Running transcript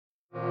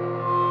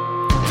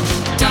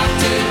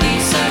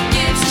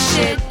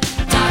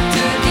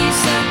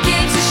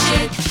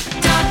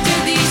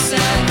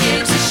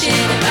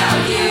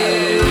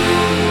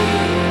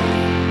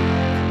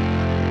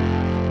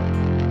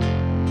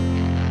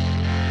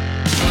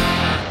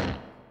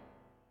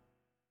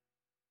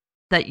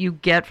that you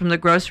get from the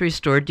grocery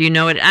store, do you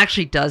know it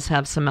actually does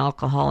have some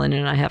alcohol in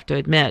it, I have to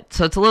admit.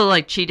 So it's a little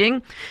like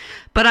cheating.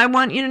 But I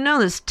want you to know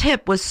this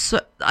tip was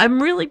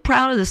I'm really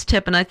proud of this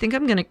tip, and I think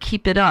I'm going to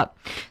keep it up.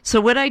 So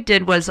what I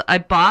did was I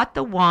bought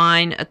the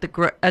wine at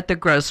the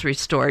grocery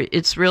store.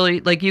 It's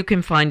really like you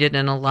can find it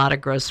in a lot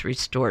of grocery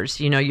stores.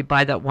 You know, you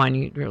buy that wine,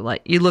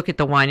 you look at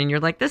the wine and you're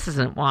like, this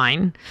isn't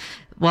wine.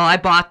 Well, I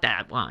bought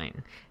that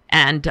wine.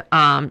 And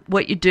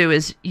what you do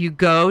is you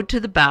go to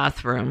the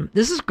bathroom.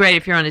 This is great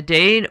if you're on a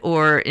date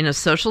or in a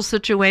social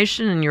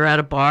situation and you're at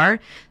a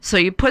bar. So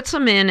you put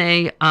some in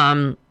a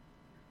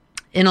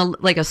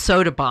like a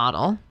soda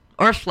bottle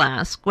or a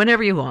flask,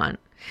 whatever you want.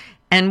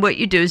 And what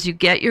you do is you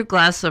get your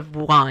glass of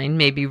wine,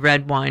 maybe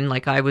red wine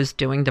like I was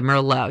doing, the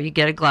Merlot. You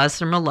get a glass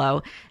of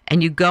Merlot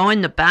and you go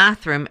in the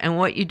bathroom, and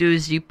what you do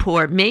is you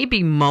pour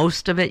maybe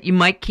most of it. You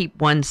might keep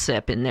one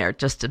sip in there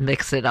just to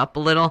mix it up a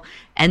little.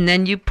 And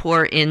then you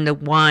pour in the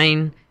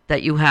wine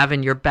that you have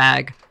in your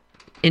bag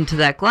into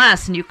that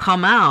glass, and you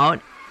come out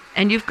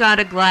and you've got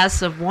a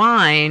glass of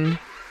wine,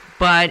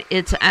 but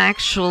it's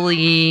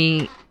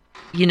actually,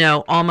 you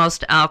know,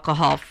 almost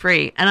alcohol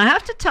free. And I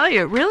have to tell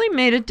you, it really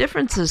made a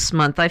difference this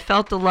month. I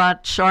felt a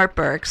lot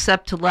sharper,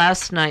 except for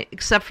last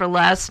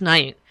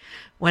night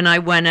when I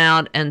went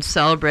out and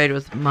celebrated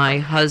with my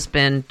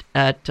husband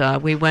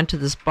we went to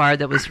this bar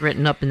that was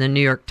written up in the New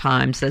York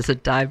Times as a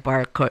dive bar.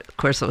 Of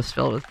course, it was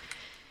filled with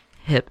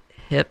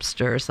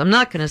hipsters. I'm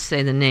not going to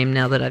say the name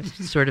now that I've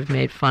sort of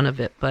made fun of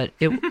it, but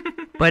it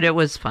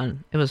was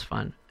fun. It was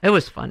fun. It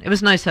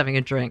was nice having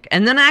a drink.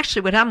 And then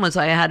actually what happened was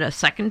I had a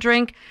second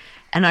drink,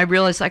 and I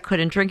realized I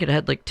couldn't drink it. I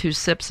had like 2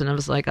 sips, and I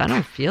was like, I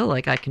don't feel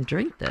like I can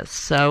drink this.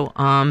 So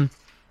I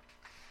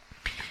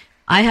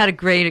had a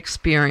great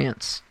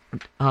experience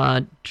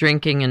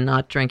drinking and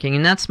not drinking,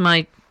 and that's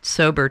my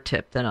sober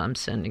tip that I'm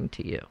sending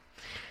to you.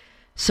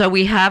 So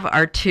we have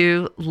our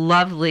 2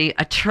 lovely,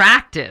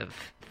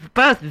 attractive,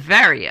 both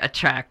very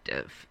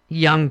attractive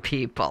young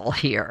people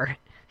here.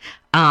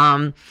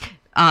 And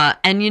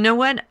you know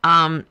what?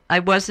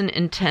 I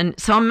wasn't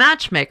so I'm a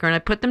matchmaker, and I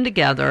put them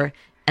together.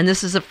 And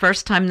this is the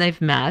first time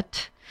they've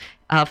met.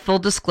 Full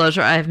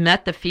disclosure, I have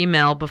met the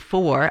female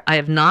before. I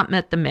have not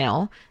met the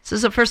male. This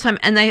is the first time.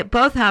 And they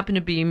both happen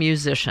to be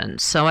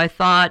musicians. So I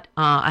thought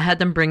I had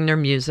them bring their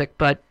music,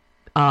 but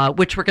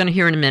which we're going to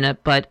hear in a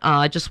minute. But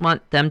I just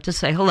want them to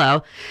say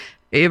hello.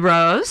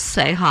 Eros,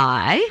 say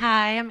hi.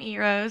 Hi, I'm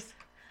Eros.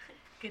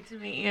 Good to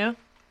meet you.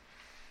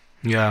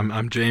 Yeah,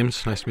 I'm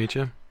James. Nice to meet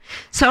you.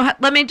 So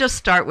let me just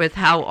start with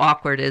how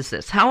awkward is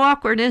this? How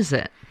awkward is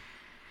it?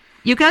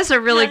 You guys are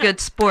really good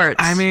sports.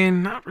 I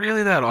mean, not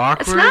really that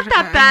awkward. It's not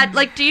that bad.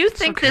 Like, do you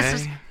think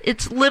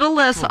it's a little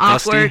less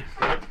awkward?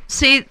 Dusty.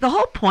 See, the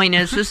whole point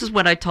is, this is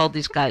what I told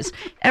these guys.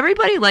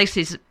 Everybody likes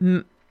these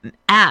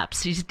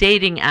apps, these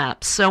dating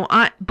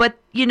apps. But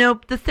you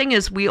know, the thing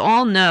is, we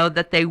all know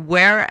that they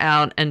wear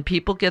out and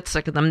people get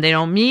sick of them. They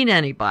don't meet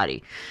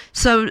anybody.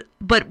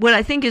 But what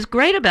I think is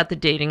great about the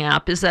dating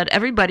app is that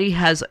everybody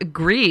has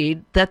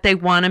agreed that they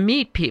want to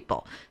meet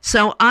people.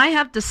 So I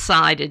have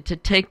decided to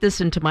take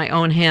this into my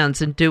own hands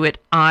and do it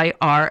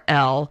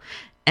IRL.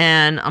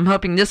 And I'm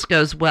hoping this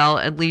goes well,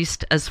 at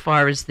least as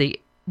far as the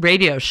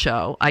radio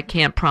show. I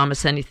can't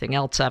promise anything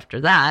else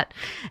after that.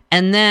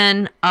 And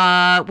then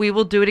we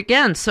will do it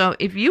again. So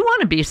if you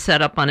want to be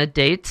set up on a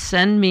date,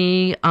 send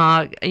me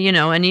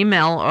an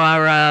email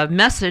or a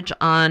message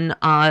on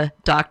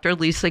Dr.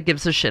 Lisa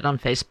Gives a Shit on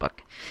Facebook.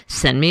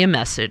 Send me a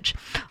message.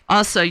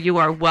 Also, you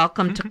are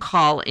welcome to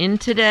call in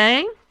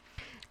today.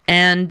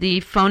 And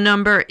the phone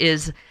number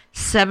is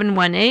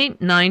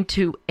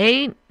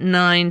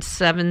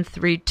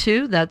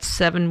 718-928-9732. That's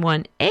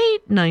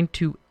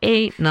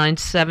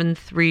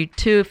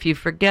 718-928-9732. If you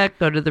forget,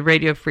 go to the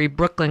Radio Free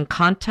Brooklyn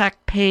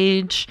contact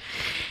page.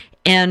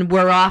 And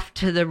we're off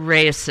to the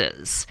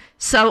races.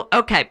 So,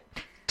 okay.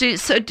 Do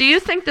you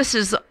think this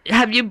is...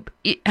 Have you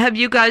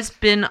guys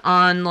been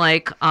on,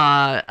 like,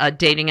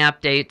 dating app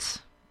dates?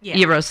 Yeah.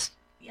 Eros,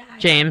 Yeah.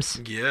 James?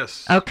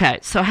 Yes. Okay.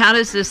 So how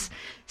does this...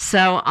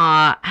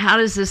 how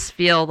does this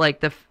feel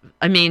like that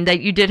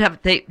you did have,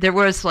 there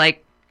was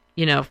like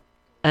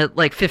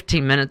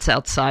 15 minutes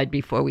outside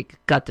before we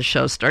got the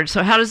show started.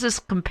 So how does this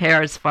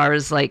compare as far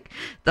as like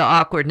the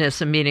awkwardness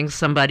of meeting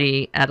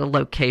somebody at a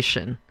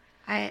location?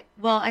 I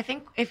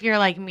think if you're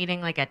like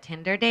meeting like a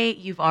Tinder date,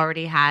 you've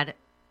already had,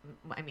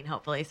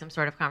 hopefully some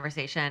sort of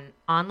conversation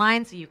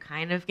online. So you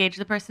kind of gauge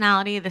the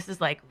personality. This is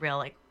like real,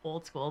 like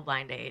old school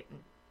blind date.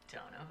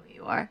 Don't know who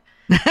you are.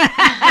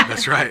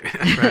 That's right.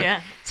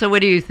 Yeah. So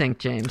what do you think,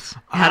 James?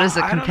 How does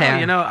it compare?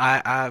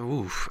 I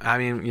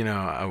don't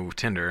know.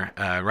 Tinder,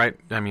 right?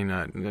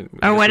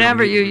 Or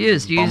whatever you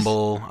use.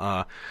 Bumble.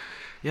 I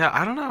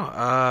don't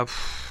know.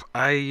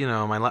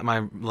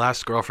 My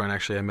last girlfriend,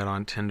 actually, I met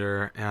on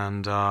Tinder,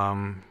 and,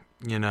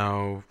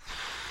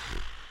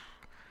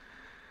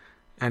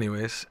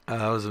 anyways,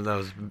 that was.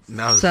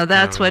 So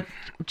that's what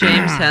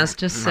James has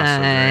to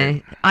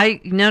say. So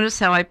I notice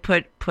how I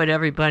put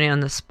everybody on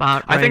the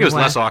spot. Right I think it was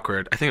away. less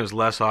awkward.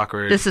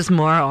 This is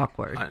more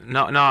awkward.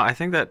 No, I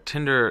think that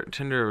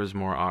Tinder was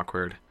more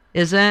awkward.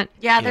 Is it?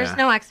 Yeah, there's Yeah.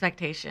 no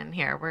expectation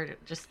here. We're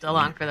just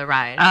along for the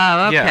ride.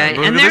 Oh, okay. Yeah,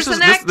 well, and there's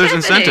an activity. there's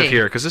incentive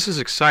here because this is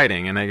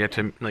exciting, and I get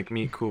to like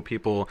meet cool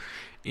people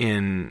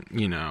in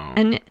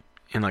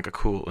in like a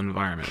cool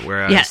environment.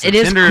 Whereas Yeah, it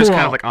is Tinder is kind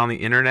cool. of like on the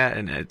internet,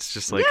 and it's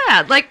just like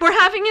yeah, like we're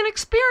having an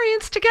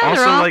experience together,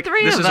 also all like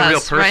three this of is us, a real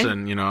person.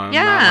 right? You know, I'm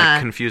Yeah. not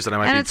like confused that I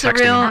might And be it's a texting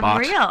real- a bot.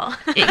 Real.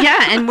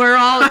 Yeah, and we're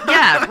all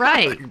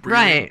right,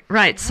 breathing.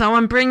 right. So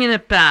I'm bringing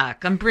it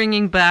back. I'm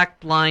bringing back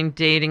blind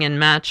dating and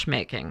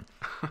matchmaking.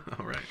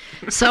 All right.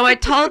 So I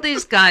told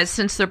these guys,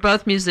 since they're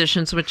both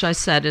musicians, which I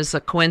said is a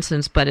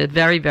coincidence, but a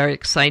very, very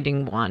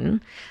exciting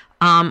one,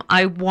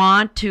 I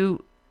want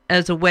to,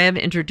 as a way of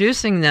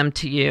introducing them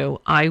to you,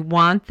 I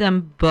want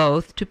them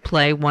both to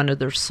play one of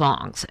their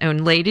songs.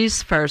 And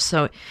ladies first.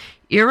 So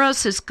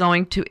Eros is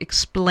going to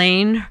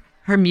explain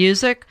her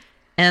music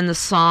and the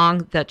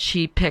song that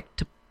she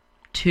picked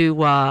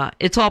to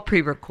it's all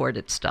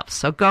pre-recorded stuff.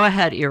 So go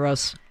ahead,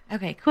 Eros.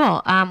 Okay,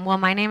 cool. Well,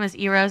 my name is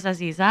Eros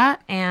Aziza,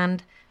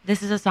 and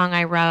this is a song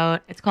I wrote.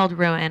 It's called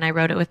Ruin. I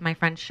wrote it with my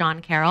friend Sean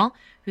Carroll,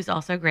 who's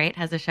also great,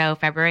 has a show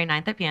February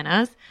 9th at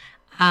Pianos.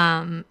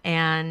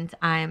 And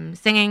I'm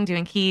singing,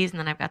 doing keys, and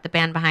then I've got the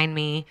band behind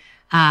me.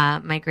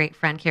 My great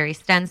friend Carrie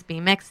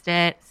Stensby mixed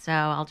it, so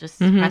I'll just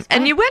press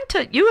And play.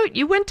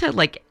 you went to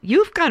like,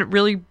 you've got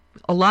really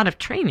a lot of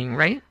training,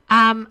 right?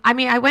 I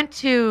mean, I went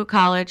to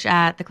college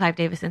at the Clive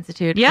Davis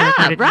Institute. for Yeah,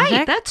 Recorded right.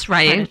 Music. That's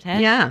right. Recorded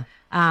hits. Yeah.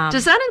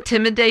 Does that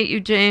intimidate you,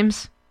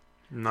 James?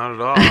 Not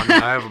at all. I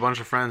mean, I have a bunch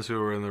of friends who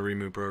were in the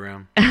Remu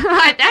program.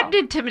 That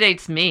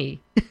intimidates me.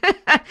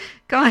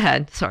 Go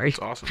ahead. Sorry. It's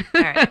awesome.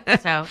 All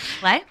right, so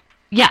play.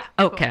 Yeah.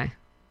 Okay.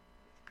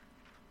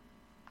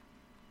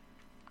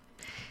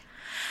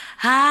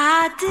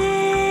 I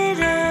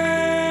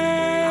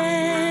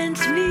didn't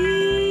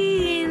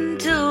mean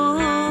to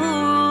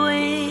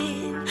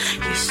win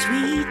your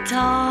sweet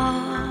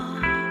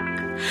talk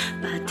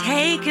by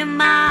taking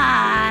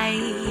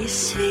my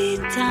sweet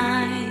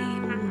time.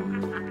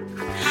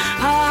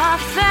 A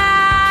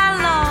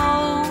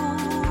fellow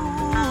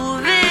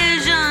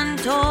vision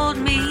told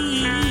me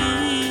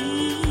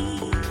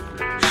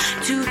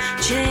to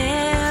cherish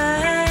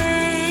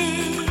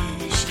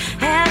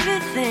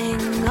everything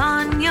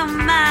on your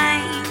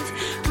mind.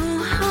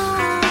 Ooh,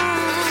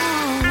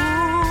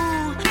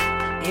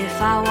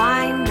 if I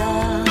wind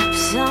up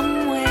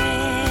somewhere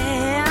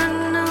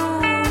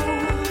new,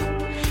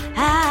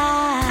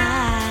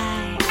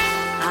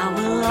 I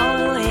will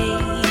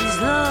always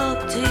look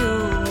to you.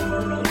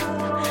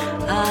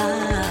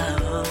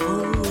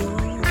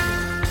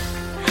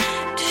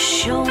 To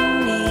show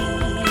me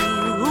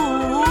who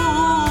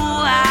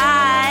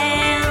I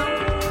am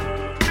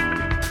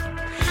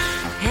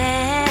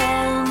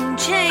and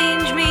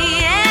change me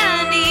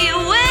any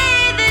way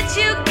that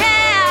you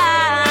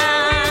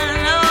can.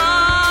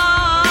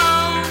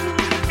 Oh,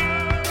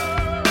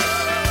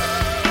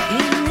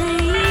 in the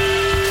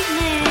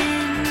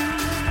evening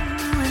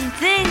when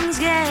things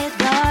get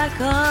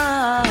darker,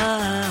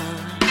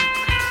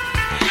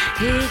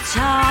 it's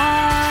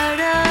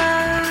harder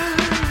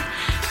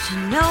to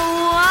know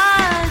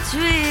what's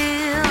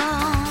real.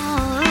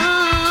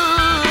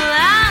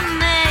 I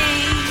may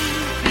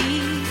be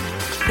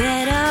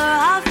better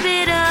off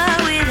bitter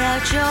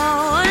without your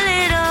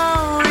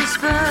little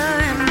whisper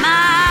in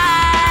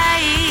my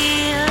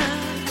ear,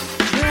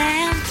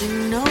 planting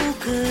no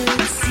good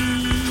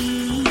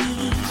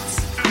seeds.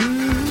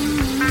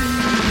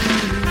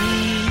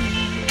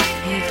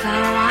 If I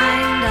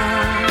wind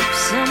up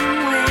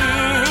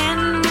somewhere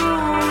new,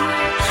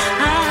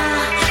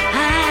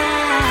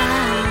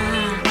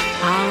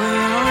 I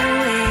will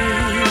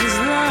always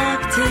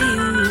look to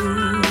you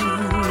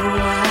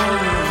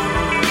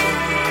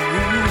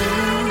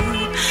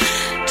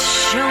to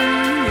show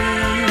me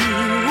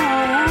who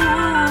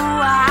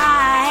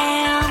I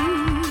am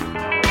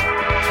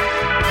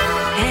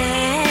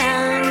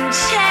and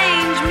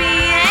change me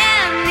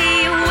any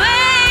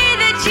way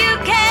that you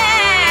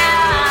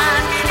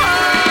can. Oh.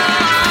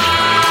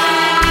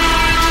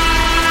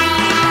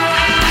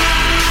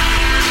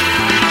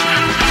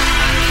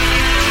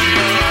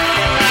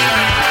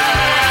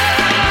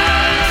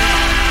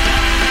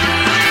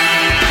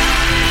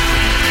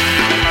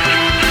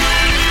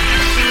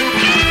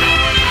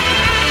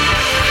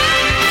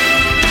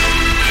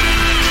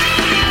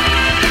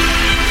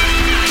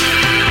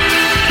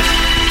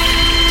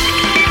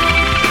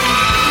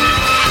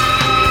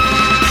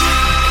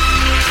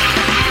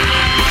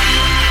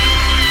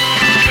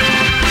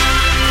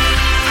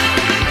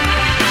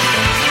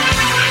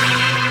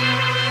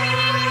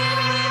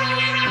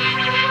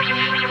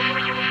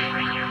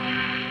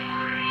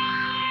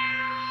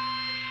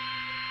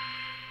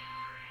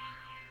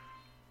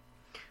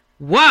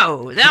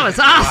 Whoa, that was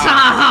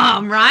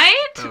awesome, right?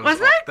 Was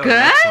that was good?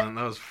 excellent.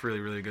 That was really,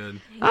 really good.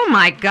 Oh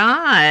my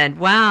God!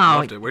 Wow.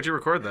 Loved it. Where'd you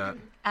record that?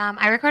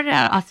 I recorded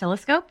at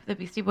Oscilloscope, the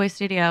Beastie Boys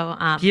studio.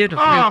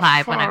 Beautiful.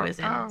 Live when I was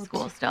in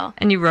school still.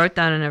 And you wrote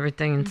that and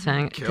everything and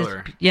sang it.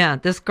 Killer.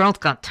 This girl's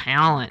got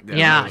talent.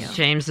 Yeah, Yeah,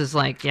 James is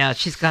like,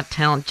 she's got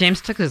talent.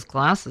 James took his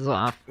glasses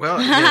off. Well,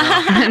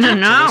 I don't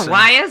know. listen.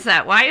 Why is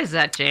that? Why is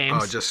that,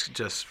 James? Oh,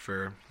 just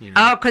for,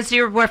 Oh, because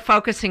we're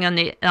focusing on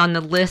the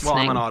listening.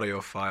 Well, I'm an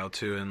audiophile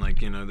too, and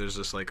there's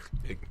this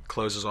it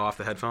closes off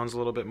the headphones a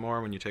little bit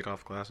more when you take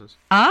off glasses.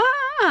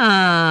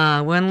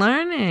 We're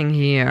learning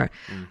here.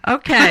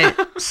 Okay,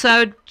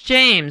 so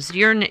James,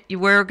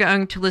 we're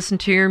going to listen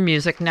to your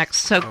music next.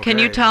 So can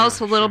you Okay, tell yeah, us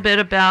a little sure. bit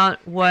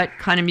about what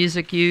kind of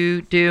music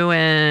you do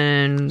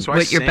and So I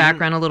what your sing.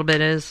 background a little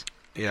bit is?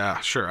 Yeah,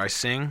 sure. I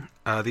sing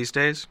these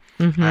days.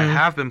 Mm-hmm. I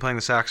have been playing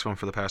the saxophone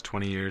for the past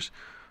 20 years.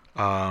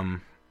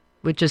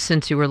 Which is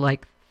since you were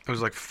like I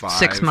was like 5.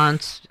 6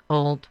 months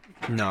old.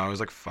 No, I was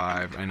like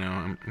 5. I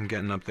know. I'm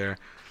getting up there.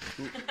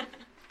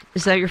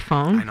 Is that your I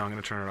phone? know. I'm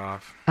gonna turn it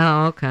off.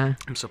 Oh, okay.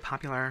 I'm so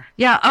popular.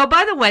 Yeah. Oh,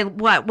 by the way,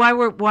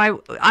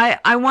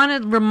 I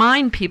want to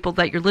remind people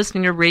that you're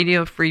listening to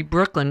Radio Free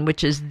Brooklyn,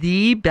 which is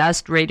the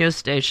best radio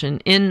station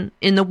in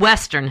the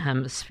Western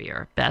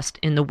Hemisphere. Best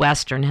in the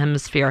Western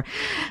Hemisphere.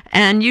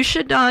 And you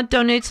should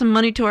donate some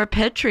money to our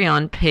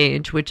Patreon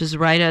page, which is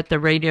right at the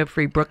Radio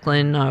Free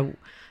Brooklyn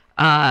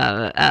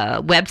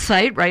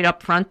website right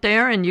up front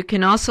there, and you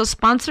can also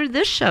sponsor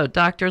this show.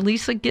 Dr.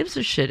 Lisa gives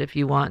a shit if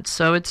you want.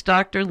 So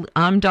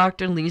I'm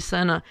Dr.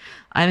 Lisa,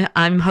 and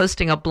I'm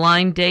hosting a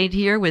blind date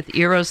here with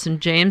Eros and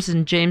James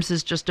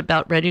is just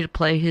about ready to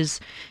play his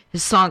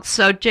song.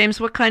 So James,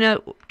 what kind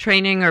of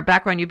training or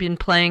background you've been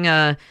playing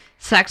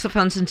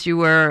saxophone since you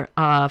were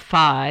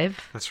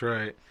 5? That's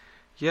right.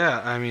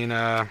 Yeah. I mean,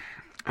 I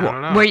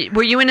don't know.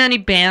 Were you in any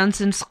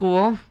bands in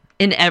school?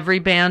 In every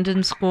band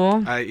in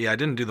school? I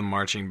didn't do the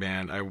marching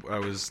band. I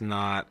was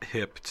not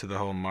hip to the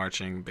whole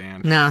marching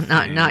band. No,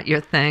 thing. not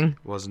your thing.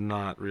 Was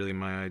not really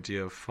my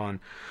idea of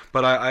fun.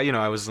 But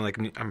I was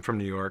I'm from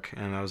New York,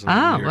 and I was in the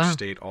Oh, New York wow.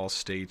 State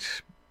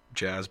all-state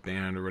jazz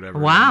band or whatever.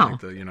 Wow.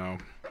 And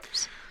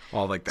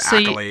all the So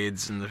you-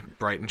 accolades and the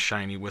bright and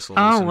shiny whistles.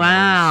 Oh, and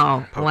wow.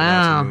 medals, polka dots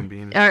Wow. and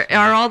moonbeams.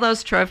 Are all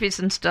those trophies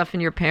and stuff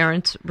in your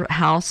parents'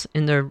 house,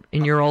 in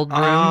your old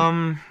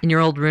room? In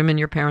your old room in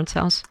your parents'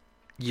 house?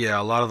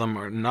 Yeah, a lot of them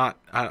are not.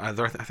 I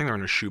think they're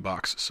in a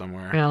shoebox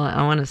somewhere. Well,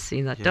 I want to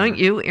see that. Yeah. Don't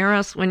you,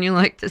 Eros, when you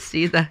like to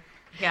see that?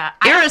 Yeah.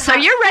 Eros, are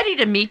you ready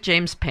to meet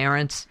James'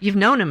 parents? You've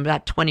known him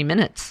about 20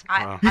 minutes.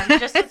 Wow. I'm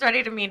just as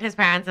ready to meet his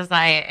parents as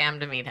I am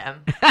to meet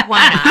him.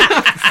 Why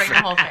not? Bring the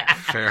whole family.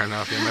 Fair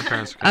enough. Yeah, my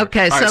parents.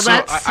 Okay, All so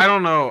right, let's- I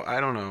don't know.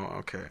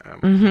 Okay.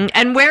 Hmm.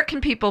 And where can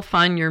people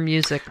find your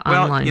music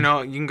Well, online? you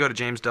can go to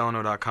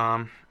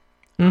jamesdelano.com.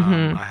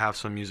 Mm-hmm. I have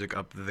some music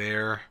up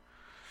there.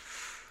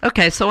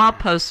 Okay, so I'll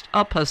post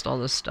all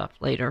this stuff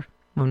later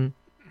when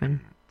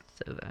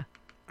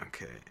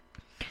Okay.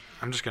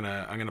 I'm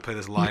gonna play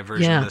this live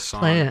version yeah, of this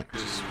song. play it.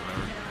 Just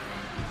whatever.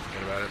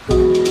 Forget about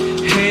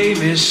it. Hey,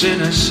 Miss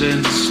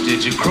Innocence,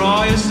 did you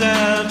cry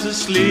yourself to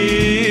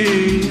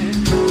sleep?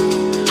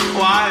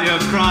 While you're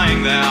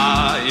crying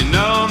there, you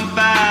know I'm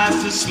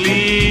fast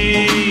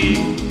asleep.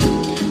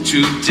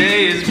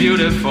 Today is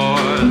beautiful,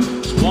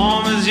 as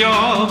warm as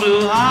your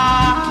blue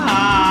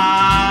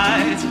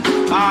eyes.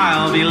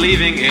 I'll be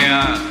leaving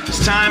here,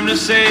 it's time to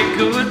say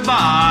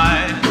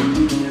goodbye.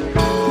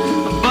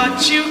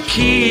 But you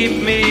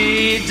keep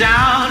me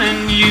down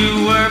and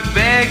you were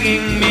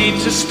begging me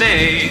to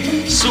stay.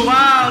 So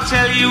I'll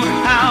tell you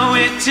how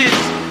it is.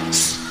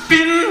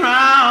 Spin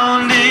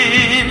round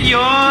in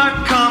your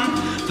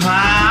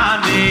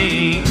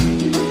compounding.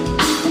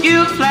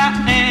 You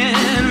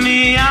flatten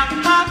me out.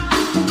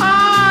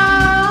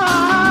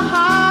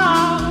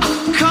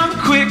 Come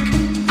quick,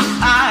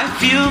 I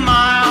feel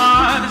my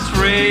heart is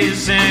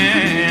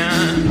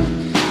racing.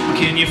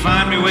 Can you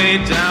find me way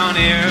down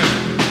here?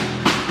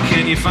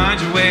 Can you find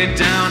your way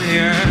down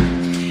here?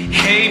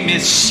 Hey,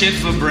 Miss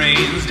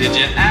Shifferbrains, did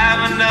you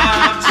have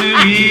enough to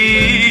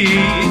eat?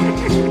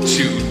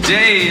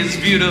 Today is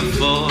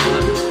beautiful,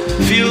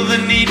 feel the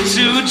need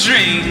to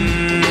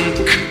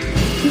drink.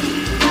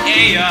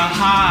 Hey, Your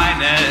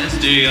Highness,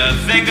 do you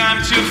think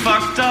I'm too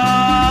fucked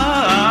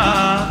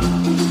up?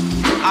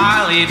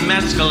 I'll eat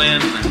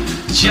mescaline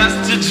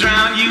just to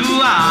drown you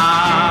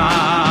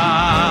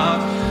out.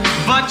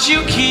 But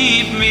you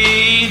keep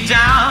me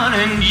down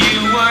and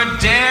you were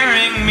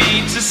daring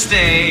me to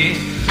stay.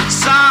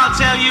 So I'll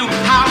tell you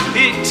how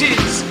it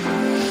is.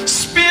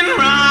 Spin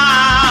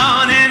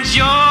round and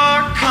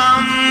you're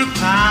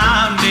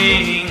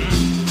compounding.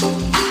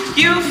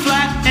 You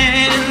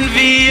flatten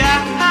me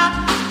out.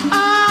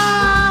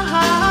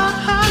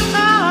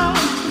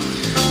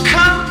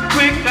 Come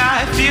quick, I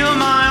feel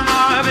my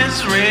heart is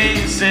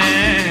racing.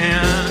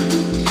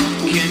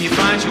 Can you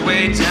find your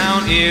way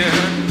down here?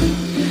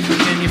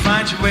 Can you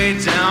find your way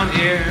down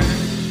here?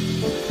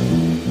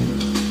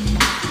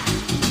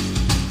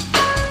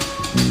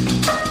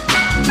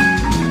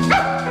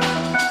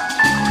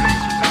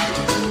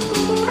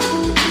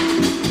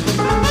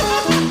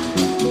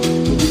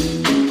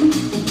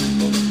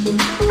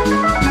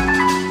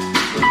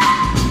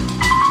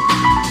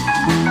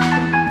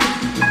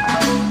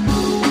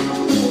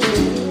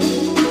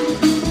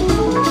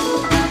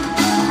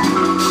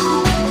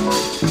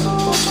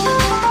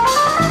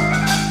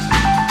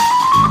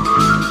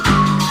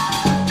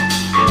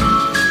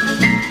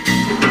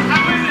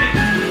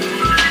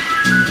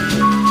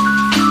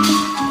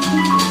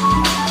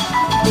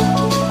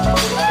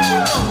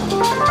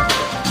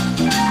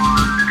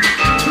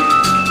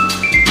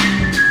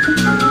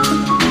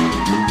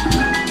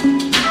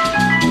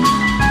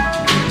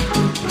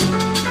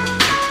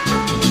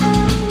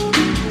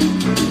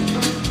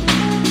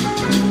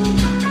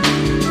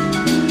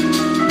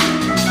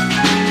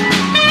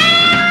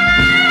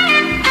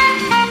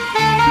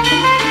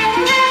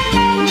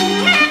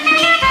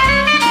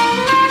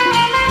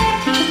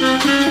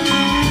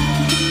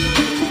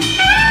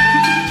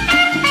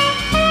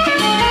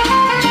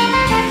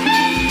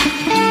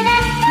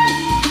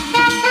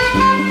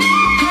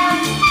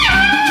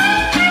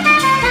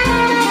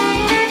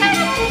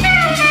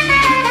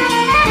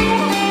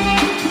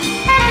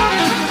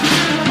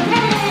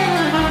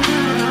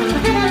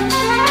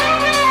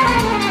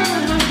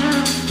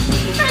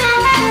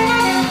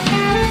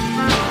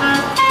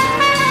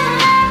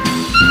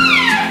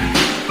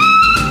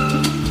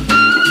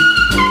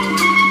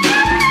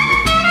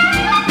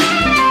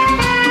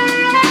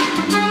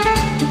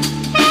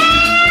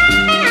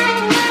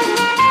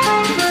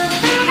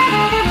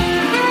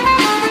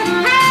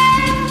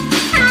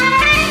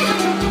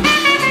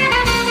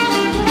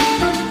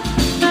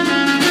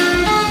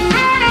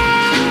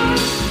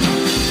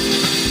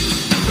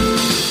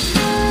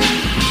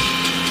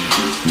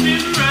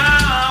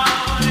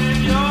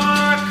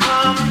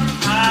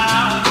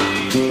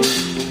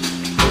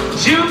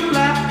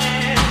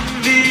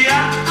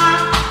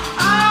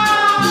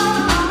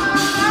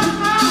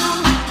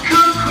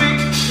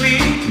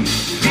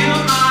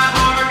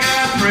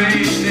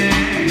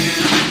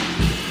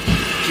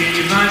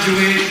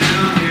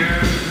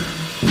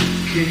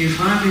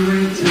 I'll be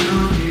waiting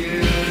on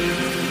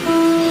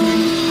you.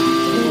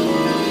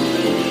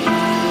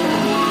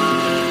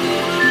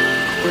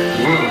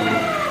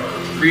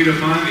 Whoa. Free to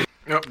find me.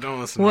 Nope, don't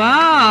listen. Whoa. To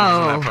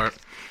that part.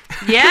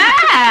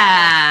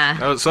 Yeah.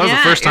 That was the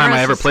first time I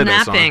ever played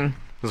that song. snapping. It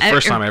was the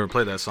first time I ever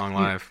played that song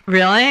live.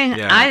 Really?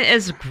 Yeah.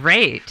 It's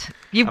great.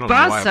 You I don't know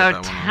why I both put so that one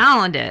on.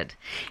 talented.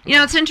 You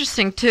know, it's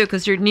interesting too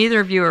because neither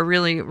of you are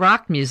really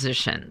rock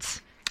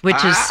musicians,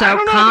 which is so I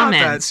don't know common.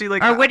 About that. See,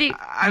 like, or what do you?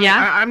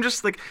 I'm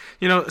just like,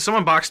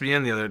 someone boxed me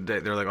in the other day.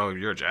 They're like, "Oh,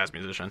 you're a jazz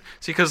musician."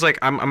 See, because like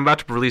I'm about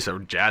to release a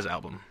jazz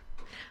album.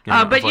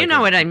 But you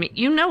know what I mean.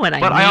 You know what I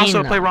mean. But I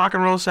also though. play rock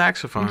and roll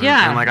saxophone.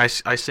 Yeah. And like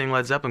I sing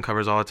Led Zeppelin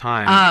covers all the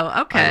time.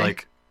 Oh, okay. I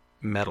like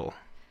metal.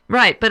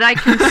 Right, but I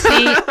can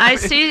see.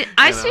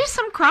 I know. see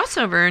some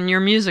crossover in your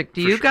music.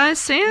 Do you guys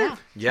see it?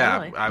 Yeah.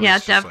 Totally. I was Yeah,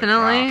 just like,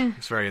 definitely. wow,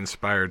 it's very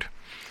inspired.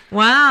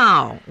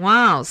 Wow.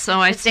 So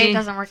I If date see.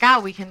 doesn't work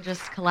out, we can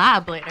just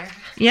collab later.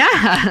 Yeah.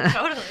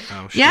 Totally.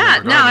 Oh, sure, Yeah,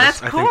 no, regardless,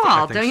 that's I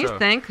cool. think Don't you so.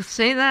 think?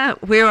 See that?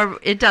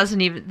 It doesn't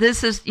even,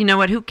 this is, you know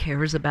what, who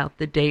cares about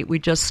the date? We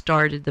just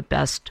started the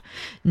best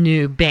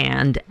new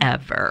band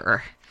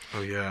ever.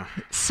 Oh yeah.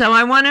 So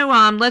I want to,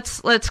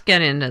 let's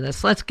get into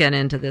this. Let's get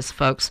into this,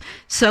 folks.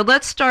 So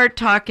let's start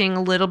talking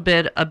a little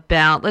bit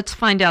about, let's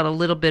find out a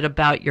little bit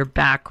about your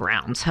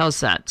backgrounds. How's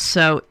that?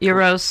 So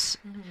Eros,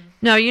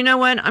 no, you know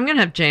what? I'm going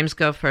to have James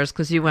go first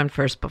because you went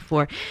first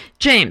before.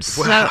 James,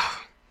 Wow. so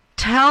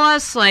tell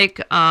us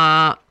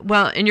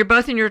and you're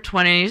both in your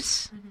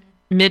 20s,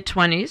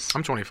 mid-20s,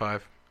 I'm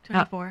 25.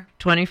 24.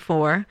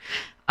 24.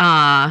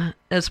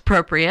 That's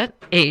appropriate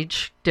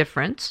age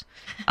difference,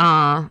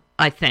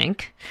 I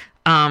think.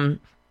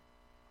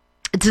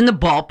 It's in the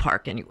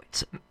ballpark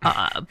anyways.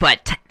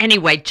 But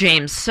anyway,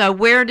 James, so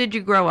where did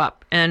you grow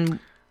up and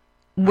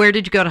where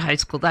did you go to high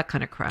school? That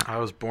kind of crap. I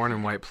was born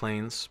in White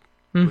Plains,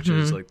 Mm-hmm. which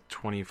is like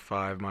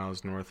 25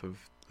 miles north of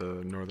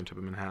the northern tip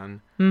of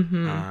Manhattan.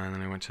 Mm-hmm. And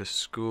then I went to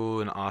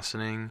school in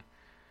Ossining.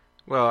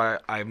 Well,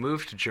 I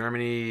moved to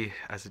Germany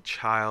as a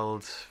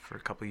child for a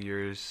couple of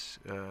years.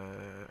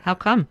 How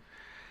come?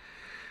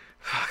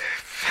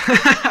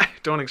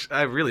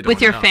 I really don't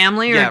With your know.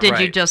 family, or Yeah, did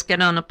you right. just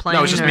get on a plane? No,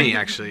 it was just or- me,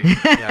 actually.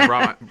 Yeah,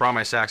 I brought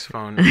my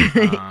saxophone.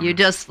 You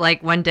just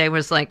like one day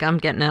was like, I'm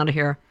getting out of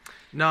here.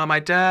 No, my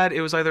dad, it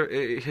was either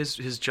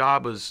his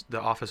job was, the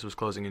office was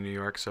closing in New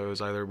York, so it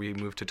was either we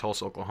moved to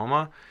Tulsa,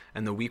 Oklahoma,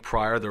 and the week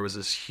prior there was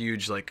this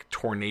huge like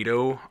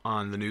tornado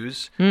on the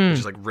news, which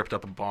just like ripped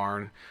up a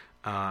barn.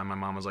 And my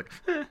mom was like,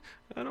 I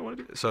don't want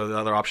to do this. So the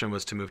other option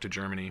was to move to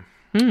Germany.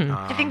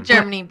 I think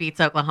Germany beats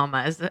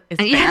Oklahoma. Is fair.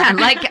 Yeah,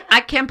 like I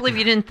can't believe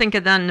you didn't think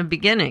of that in the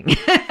beginning.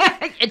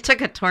 It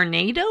took a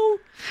tornado.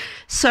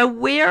 So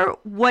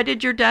what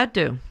did your dad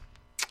do?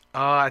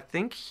 I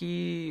think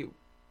he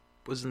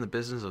was in the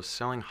business of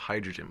selling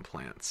hydrogen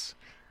plants.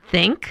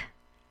 Think?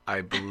 I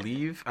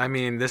believe. I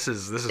mean, this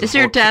is. Is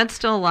your dad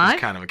still It's alive?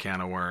 kind of a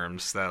can of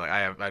worms that like,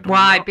 I don't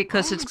Why? know.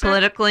 Because Oh, it's exactly.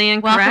 politically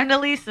incorrect. Welcome to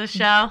Lisa's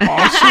show.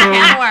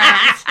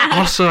 Also,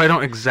 also, I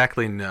don't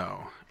exactly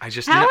know. I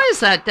just. How is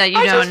that you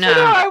I don't just, know?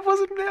 I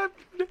wasn't.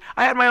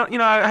 I had my own.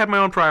 I had my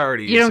own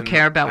priorities. You don't and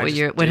care about I what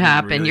just what didn't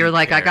happened. really You're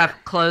like, I care.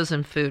 got clothes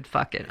and food.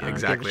 Fuck it. I don't give a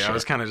Exactly. I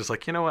was shit. kind of just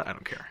like, you know what? I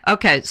don't care.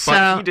 Okay, so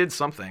But he did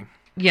something.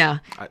 yeah.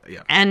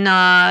 Yeah.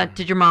 And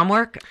did your mom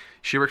work?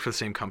 She worked for the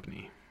same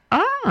company.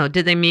 Oh,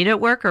 did they meet at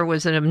work or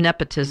was it a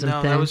nepotism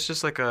No, thing? that was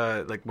just like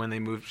when they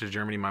moved to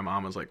Germany. My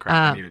mom was like,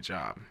 "Crap, I need a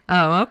job."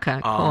 Oh, okay,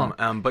 cool.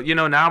 But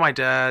now my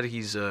dad,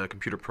 he's a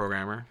computer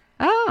programmer,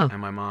 Oh,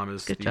 and my mom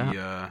is Good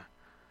job.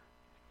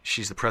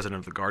 she's the president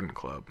of the Garden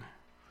Club,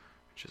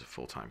 which is a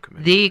full-time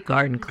committee. the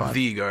garden club.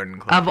 The Garden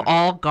Club. Of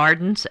all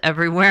gardens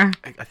everywhere?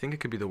 I think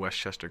it could be the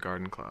Westchester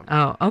Garden Club.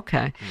 Oh,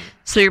 okay. Hmm.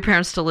 So your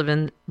parents still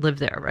live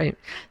there, right?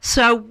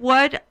 So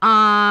what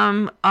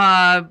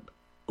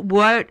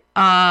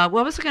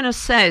was I going to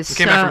say? He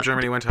came back from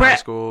Germany, went to high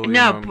school.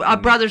 No,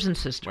 in brothers and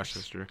sisters.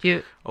 Westchester.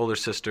 You, Older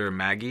sister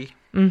Maggie.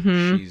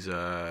 mm-hmm. She's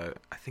I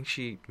think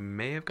she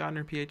may have gotten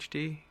her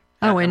PhD.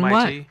 Oh, at in MIT.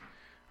 what? I'm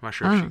not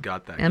sure if she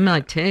got that. yet.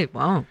 MIT.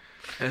 Wow.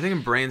 I think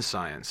in brain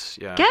science.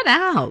 Yeah. Get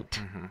out.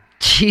 Mm-hmm.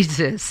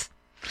 Jesus.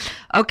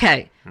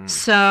 Okay. Hmm.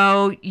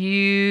 So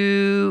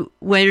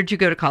where did you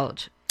go to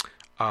college?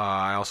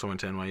 I also went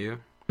to NYU,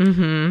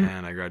 Mm-hmm.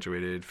 and I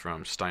graduated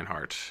from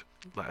Steinhardt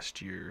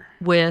last year.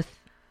 With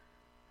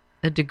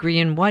a degree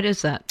in what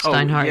is that?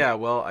 Steinhardt. Oh, yeah.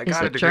 Well, I Is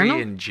got a it degree journal?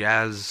 in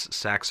jazz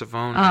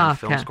saxophone Ah, and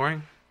film okay.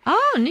 scoring.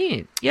 Oh,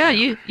 neat. Yeah,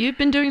 you've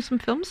been doing some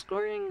film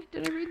scoring.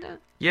 Did I read that?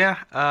 Yeah.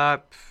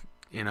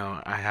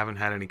 I haven't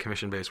had any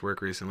commission-based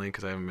work recently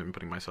because I haven't been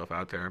putting myself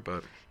out there.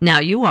 But Now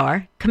you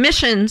are.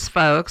 Commissions,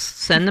 folks.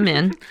 Send them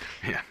in.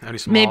 yeah, only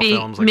small maybe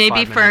films. Like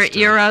maybe 5 for minutes to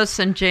Eros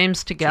and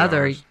James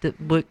together, hours. that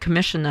would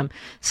commission them.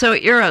 So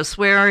Eros,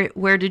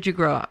 where did you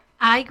grow up?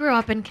 I grew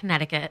up in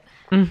Connecticut.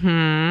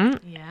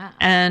 Mm-hmm. Yeah.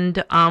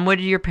 And what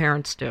did your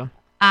parents do?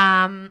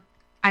 I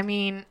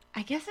mean,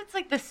 I guess it's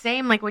like the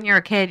same. Like when you're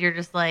a kid, you're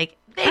just like,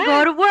 they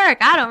go to work.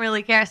 I don't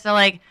really care. So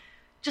like,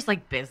 just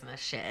like business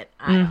shit.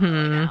 I don't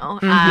really know.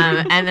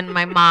 And then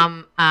my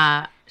mom,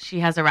 she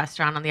has a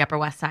restaurant on the Upper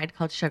West Side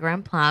called Sugar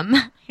and Plum.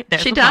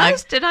 There's She a plug.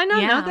 does? Did I not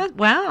know Yeah. that?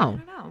 Wow. I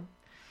don't know.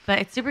 But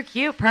it's super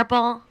cute.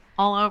 Purple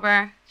all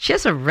over. She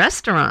has a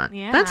restaurant.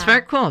 Yeah. That's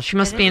very cool. She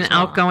must It be an is cool.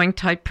 outgoing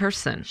type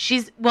person.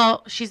 She's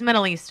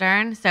Middle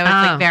Eastern, so it's Oh.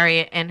 like very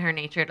in her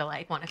nature to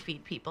like want to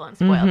feed people and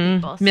spoil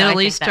people. So I Middle think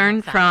that Eastern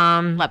makes sense.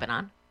 from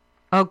Lebanon.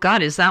 Oh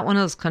God, is that one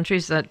of those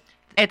countries that?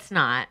 It's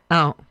not.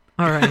 Oh,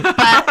 all right.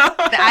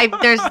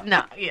 But there's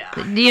no, yeah.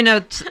 You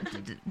know,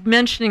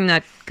 mentioning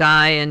that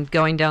guy and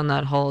going down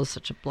that hole is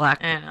such a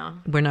black. I know.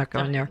 We're not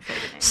going there.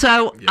 Say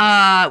the name.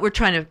 So we're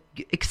trying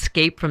to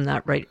escape from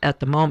that right at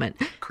the moment.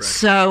 Correct.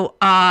 So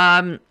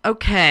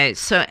okay.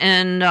 So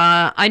and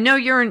I know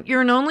you're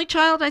an only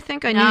child. I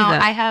think I No, knew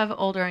that. I have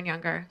older and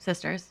younger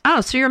sisters.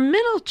 Oh, so you're a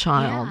middle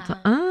child. Yeah.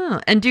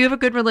 Oh, and do you have a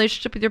good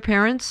relationship with your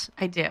parents?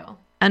 I do.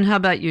 And how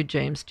about you,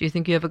 James? Do you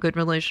think you have a good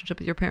relationship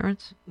with your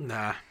parents?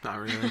 Nah, not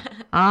really.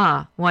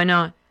 Why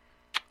not?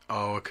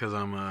 Oh, because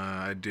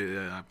I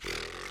do.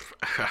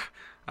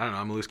 I don't know.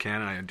 I'm a loose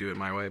cannon. I do it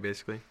my way,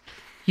 basically.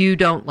 You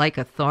don't like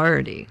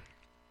authority.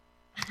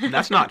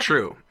 That's not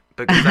true.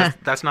 Because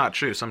that's not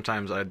true.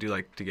 Sometimes I do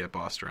like to get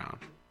bossed around,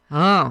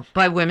 Oh,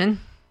 by women?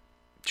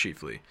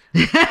 chiefly.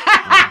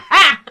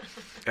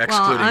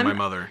 Excluding my I'm-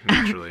 mother,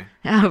 naturally.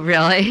 Oh,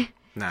 really?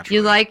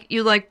 Naturally.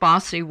 You like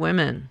bossy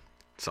women.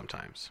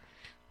 Sometimes.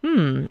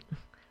 I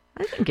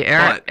think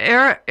But-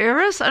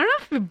 Eris, I don't know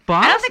if you're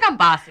boss, I don't think I'm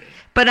bossy.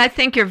 but I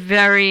think you're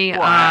very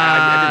Well,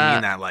 I didn't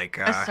mean that like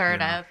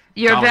Assertive.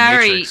 You're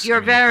very dominatrix. you're I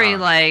mean, very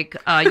God. like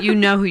you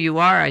know who you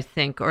are, I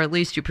think, or at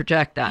least you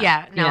project that.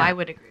 Yeah, no, I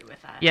would agree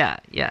with that. Yeah,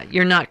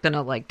 you're not going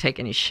to like take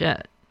any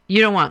shit.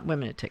 You don't want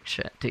women to take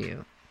shit, do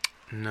you?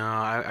 No,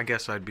 I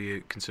guess I'd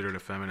be considered a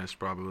feminist,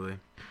 probably.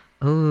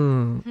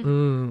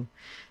 Ooh.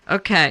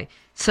 Okay.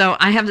 So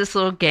I have this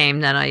little game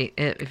that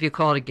if you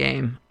call it a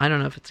game, I don't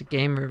know if it's a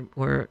game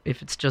or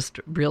if it's just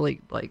really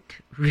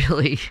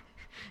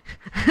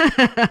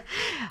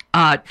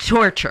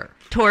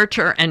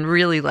torture and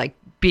really like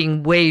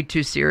being way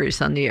too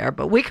serious on the air,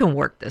 but we can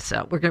work this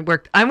out. We're going to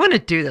work. I want to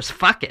do this.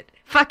 Fuck it.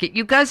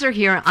 You guys are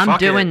here. I'm Fuck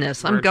doing it.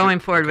 this. I'm We're going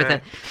forward with okay.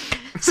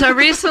 it. So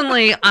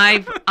recently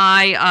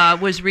I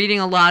was reading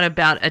a lot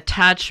about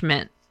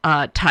attachment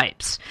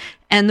types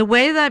and the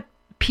way that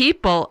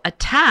people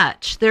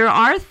attach. There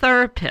are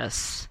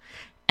therapists,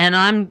 and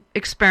I'm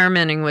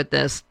experimenting with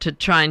this to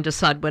try and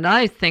decide what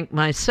I think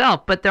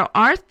myself, but there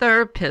are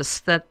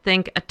therapists that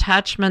think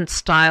attachment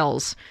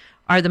styles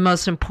are the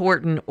most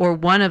important or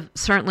one of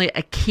certainly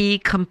a key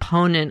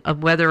component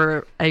of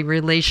whether a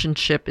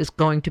relationship is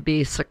going to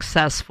be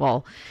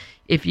successful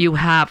if you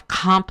have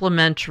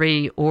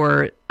complementary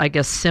or I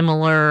guess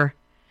similar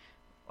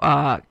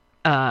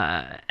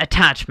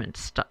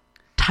attachment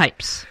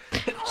types.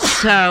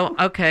 So,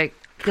 okay,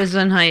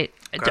 Gesundheit.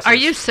 Are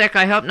you sick?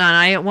 I hope not.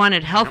 I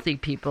wanted healthy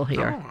people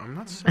here. No, I'm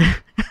not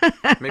sick.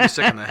 Maybe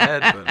sick in the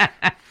head,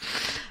 but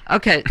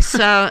Okay,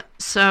 so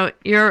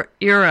you're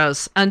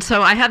Euros, and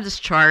so I have this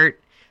chart.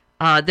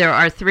 There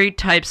are 3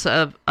 types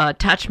of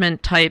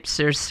attachment types.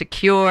 There's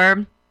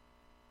secure,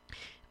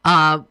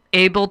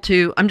 able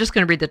to. I'm just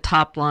going to read the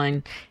top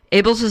line.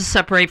 Able to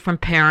separate from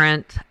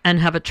parent and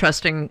have a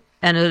trusting,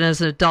 and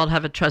as an adult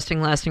have a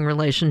trusting, lasting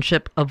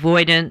relationship.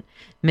 Avoidant,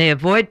 may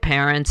avoid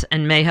parents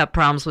and may have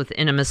problems with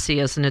intimacy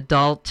as an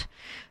adult.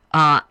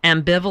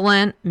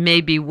 Ambivalent,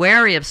 may be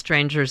wary of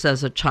strangers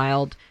as a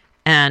child,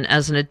 and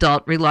as an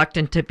adult,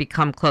 reluctant to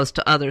become close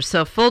to others.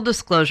 So full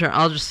disclosure,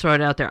 I'll just throw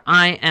it out there.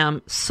 I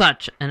am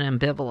such an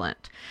ambivalent.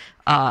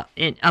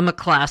 I'm a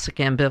classic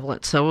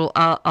ambivalent, so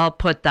I'll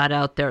put that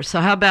out there. So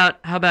how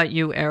about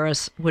you,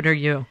 Eris? What are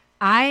you?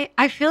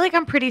 I feel like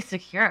I'm pretty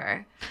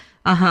secure.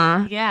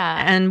 Uh-huh.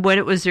 Yeah. And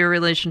what was your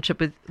relationship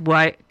with,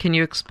 why, can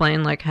you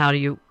explain, like, how do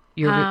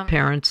your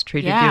parents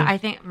treated you? Yeah, I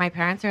think my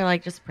parents are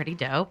like just pretty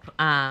dope.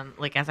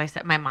 Like as I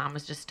said, my mom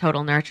was just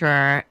total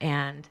nurturer,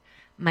 and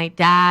my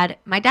dad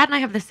and I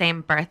have the same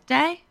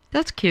birthday,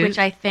 That's cute. which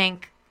I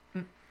think,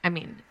 I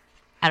mean,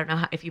 I don't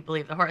know if you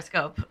believe the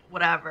horoscope,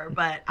 whatever,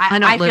 but I I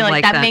don't feel live like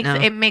like that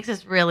that, makes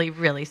us really,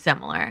 really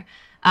similar.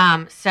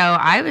 So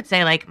I would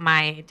say like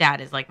my dad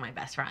is like my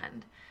best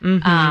friend.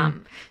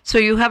 So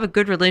you have a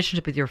good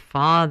relationship with your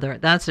father.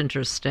 That's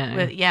interesting.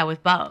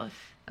 With both.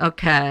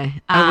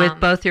 Okay. With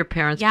both your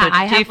parents. yeah, But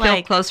I do you have, feel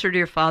like- closer to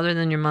your father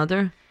than your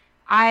mother?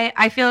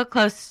 I feel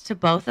close to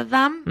both of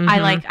them.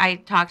 I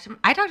talk to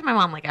my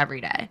mom like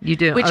every day. You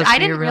do? Which Oh, so I you're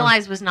didn't real.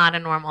 realize was not a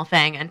normal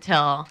thing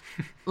until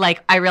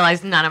like I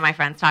realized none of my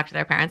friends talk to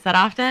their parents that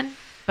often.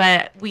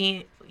 But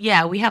we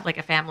have like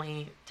a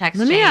family text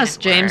Let me chain ask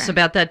James where-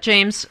 about that.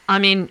 James, I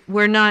mean,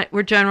 we're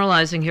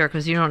generalizing here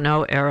because you don't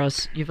know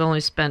Eros. You've only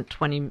spent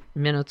 20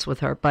 minutes with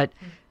her. But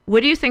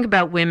what do you think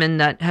about women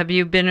have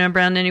you been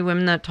around any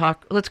women that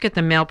talk, let's get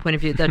the male point of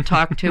view, that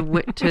talk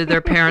to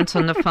their parents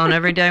on the phone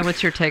every day?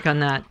 What's your take on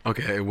that?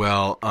 okay.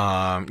 Well,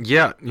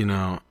 yeah,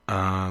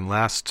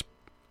 last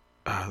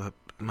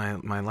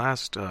my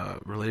last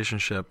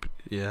relationship,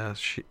 yeah,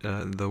 she,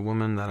 the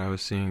woman that I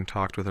was seeing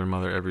talked with her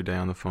mother every day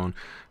on the phone,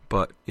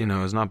 but it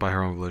was not by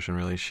her own volition.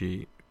 Really,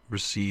 she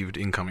received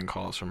incoming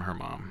calls from her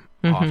mom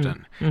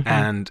often,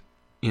 and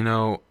you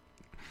know,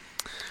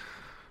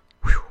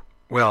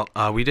 well,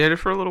 we dated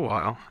for a little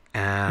while,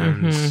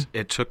 and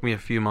it took me a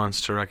few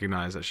months to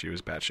recognize that she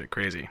was batshit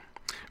crazy.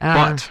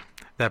 But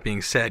that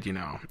being said, you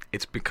know,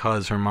 it's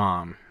because her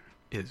mom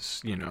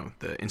is, you know,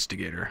 the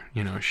instigator.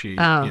 You know, she, you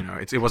know,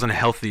 it wasn't a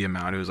healthy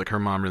amount. It was like her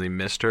mom really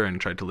missed her and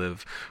tried to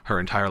live her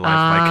entire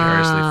life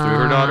vicariously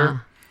through her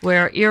daughter.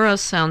 Where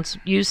Eros sounds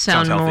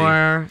Sounds healthy.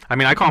 more. I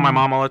mean, I call my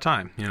mom all the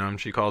time, you know, and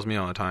she calls me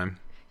all the time.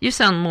 You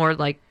sound more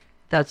like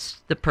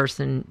that's the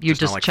person you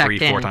just not like checked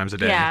 3-4 in. times a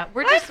day. Yeah,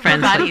 we're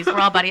buddies. We're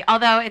all buddies.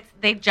 Although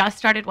they just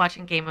started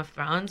watching Game of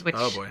Thrones, which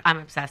Oh, boy. I'm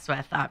obsessed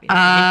with, obviously.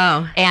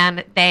 Oh.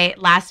 And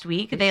last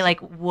week they like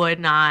would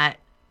not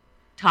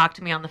talk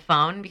to me on the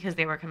phone because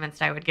they were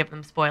convinced I would give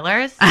them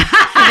spoilers. So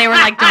they were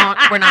like,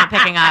 we're not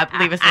picking up.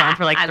 Leave us alone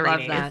for like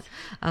 3 days.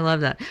 I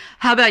love that.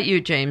 How about you,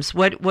 James?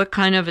 What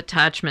kind of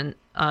attachment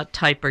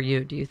type are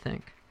you, do you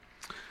think?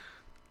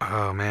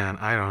 Oh man,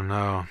 I don't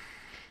know.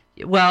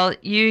 Well,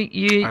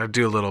 you I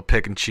do a little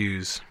pick and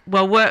choose.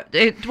 well, why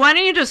don't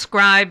you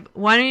describe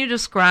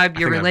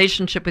your think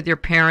relationship with your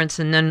parents,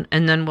 and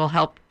then we'll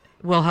help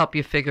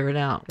you figure it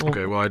out.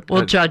 Okay, well,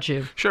 we'll judge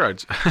you. Sure.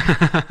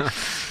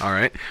 All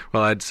right.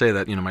 Well, I'd say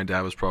that, you know, my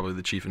dad was probably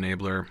the chief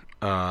enabler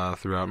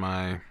throughout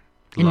my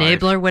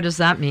Enabler, life. what does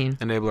that mean?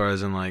 Enabler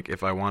as in, like,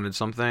 if I wanted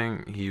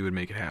something, he would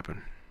make it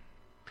happen.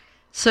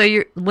 So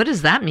what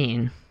does that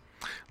mean?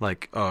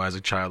 Like, as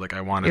a child, like,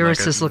 I wanted Eros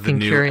like is the looking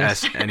new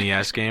curious.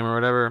 NES game or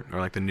whatever, or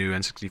like the new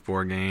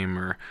N64 game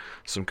or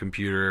some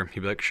computer. He'd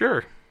be like,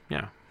 sure,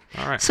 yeah,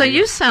 all right. So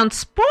you sound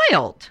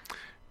spoiled.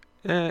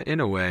 In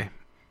a way.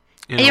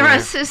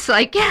 Eros is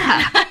like,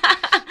 yeah.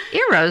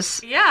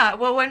 Eros. Yeah.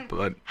 Well,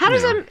 But, How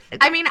does you know, it?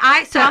 I mean,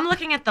 I'm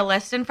looking at the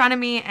list in front of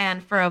me,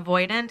 and for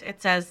avoidant,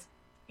 it says,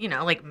 you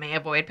know, like may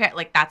avoid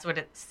like that's what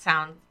it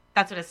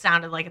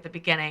sounded like at the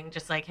beginning,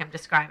 just like him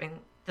describing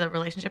the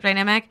relationship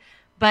dynamic.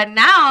 But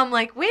now I'm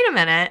like, wait a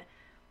minute.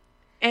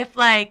 If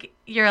like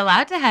you're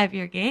allowed to have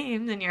your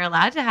games and you're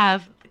allowed to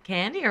have the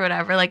candy or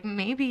whatever, like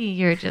maybe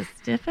you're just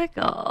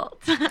difficult.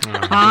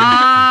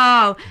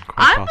 Oh,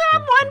 I'm possible.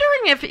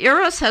 wondering if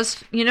Eros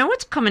has. You know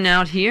what's coming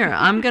out here?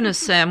 I'm gonna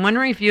say. I'm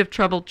wondering if you have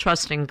trouble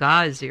trusting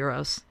guys,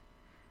 Eros.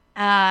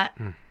 Yeah.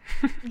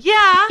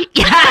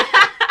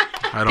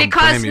 I don't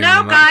Because blame you no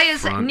on that guy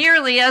is front.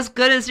 nearly as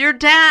good as your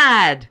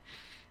dad.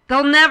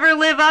 They'll never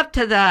live up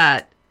to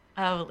that.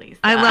 Oh, Lisa.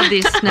 I love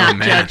these snap Oh,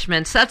 man.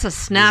 judgments. That's a This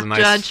is snap a nice-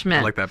 judgment.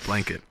 I like that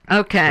blanket.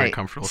 Okay, Very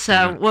comfortable so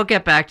statement. we'll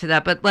get back to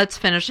that, but let's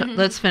finish.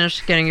 Let's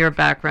finish getting your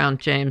background,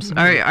 James.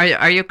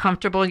 Are you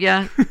comfortable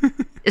yet?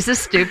 Is this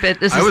stupid?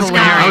 This is hilarious.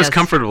 I was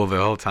comfortable the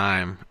whole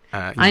time.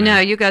 I know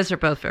you guys are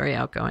both very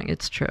outgoing.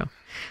 It's true.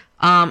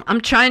 I'm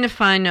trying to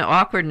find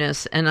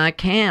awkwardness, and I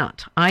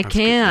can't. I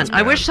can't. that's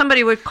I wish bad.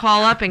 somebody would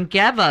call up and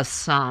give us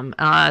some.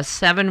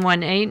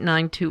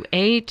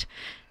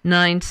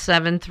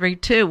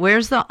 718-928-9732.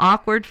 Where's the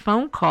awkward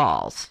phone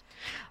calls?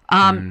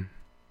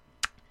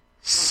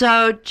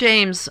 So,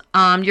 James,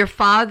 your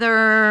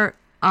father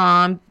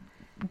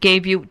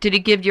gave you. Did he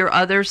give your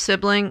other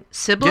siblings?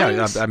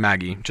 Yeah,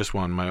 Maggie, just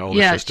one, my older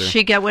Yeah, sister.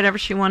 she get whatever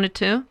she wanted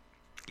to.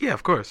 Yeah,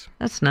 of course.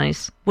 That's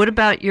nice. What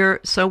about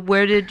so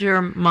where did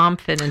your mom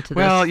fit into this?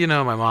 Well, you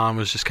know, my mom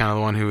was just kind of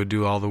the one who would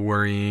do all the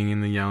worrying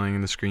and the yelling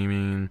and the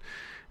screaming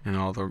and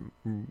all the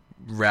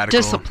radical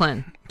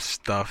discipline.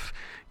 stuff.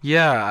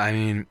 Yeah, I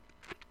mean,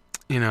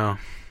 you know,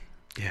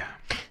 yeah.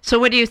 So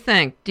what do you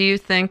think? Do you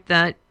think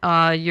that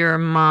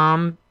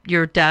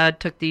your dad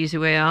took the easy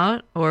way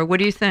out? Or what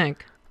do you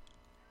think?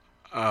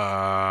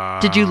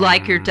 Did you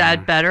like your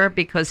dad better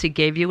because he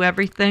gave you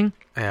everything?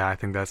 Yeah, I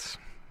think that's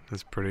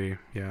pretty,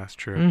 yeah, that's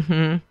true.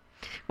 Mm-hmm.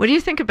 What do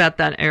you think about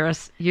that,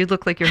 Eris? You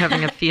look like you're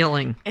having a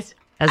feeling, as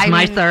I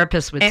my mean,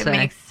 therapist would it say.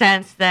 makes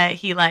sense that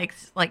he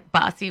likes like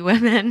bossy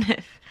women.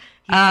 If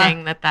he's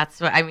saying that's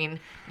what I mean.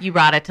 You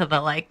brought it to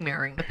the like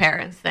mirroring the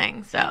parents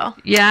thing, so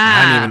Yeah.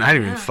 I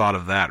hadn't even thought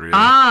of that, really.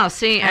 Ah,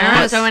 see,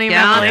 Eris so many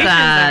got revelations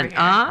that. over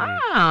here.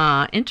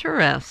 Ah,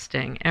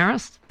 interesting.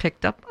 Eris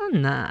picked up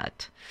on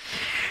that.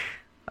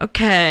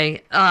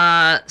 Okay,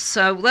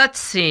 so let's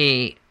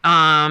see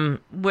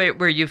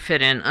where you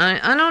fit in.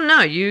 I don't know.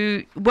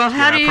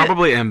 How do you?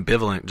 Probably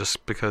ambivalent,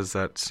 just because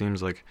that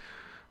seems like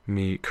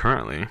me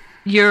currently.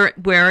 You're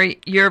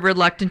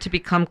reluctant to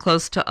become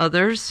close to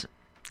others.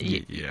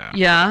 Yeah.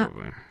 Yeah.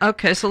 Probably.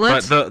 Okay, so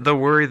let's. But the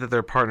worry that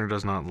their partner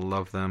does not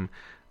love them,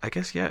 I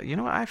guess, yeah, you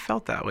know what? I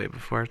felt that way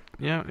before.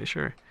 Yeah,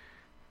 sure.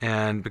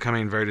 And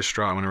becoming very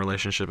distraught when a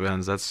relationship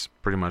ends, that's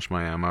pretty much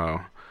my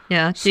MO.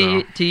 Yeah.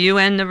 So- Do you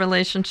end the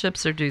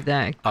relationships or do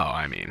they? Oh,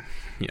 I mean,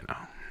 you know,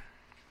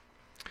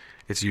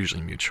 it's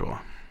usually mutual.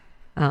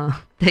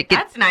 They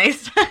that's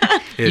nice.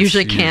 It's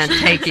usually can't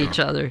usually take mutual. each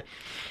other.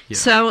 Yeah.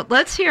 So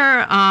let's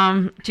hear.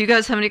 Do you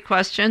guys have any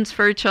questions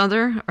for each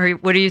other, or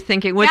what are you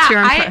thinking? What's your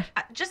I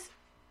just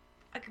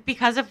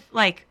because of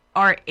like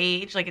our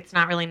age, like it's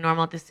not really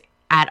normal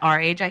at our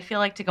age. I feel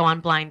like to go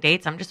on blind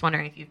dates. I'm just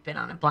wondering if you've been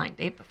on a blind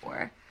date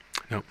before.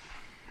 Nope.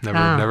 Never,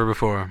 Oh. never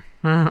before.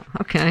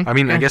 Okay. I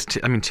mean, I Yeah. guess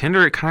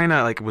Tinder kind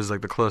of like was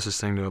like the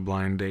closest thing to a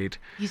blind date.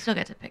 You still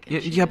get to pick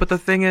and Yeah, but the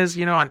choose. thing is,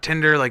 on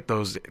Tinder, like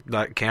those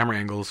camera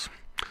angles,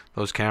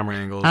 Oh, make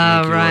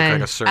you right. look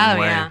like a certain Oh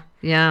way. yeah,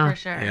 Yeah. for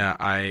sure.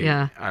 Yeah,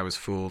 Yeah. I was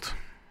fooled.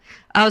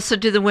 Oh, so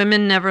do the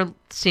women never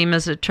seem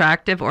as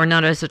attractive or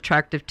not as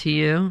attractive to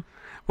you?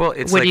 Well,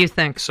 it's What do like- you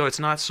think? So it's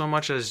not so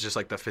much as just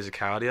like the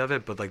physicality of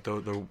it, but like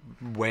the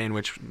way in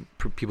which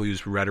people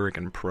use rhetoric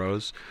and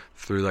prose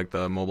through like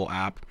the mobile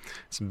app.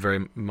 It's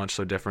very much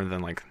so different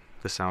than like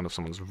the sound of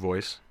someone's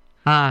voice.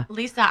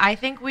 Lisa, I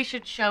think we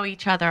should show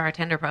each other our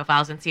Tinder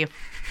profiles and see if,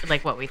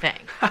 like, what we think.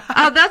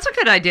 Oh, that's a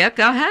good idea.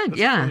 Go ahead.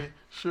 Yeah.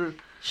 Sure.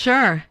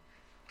 Sure.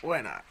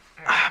 Why not?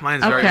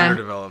 Mine's very Okay.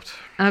 underdeveloped.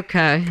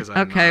 Okay. 'Cause I'm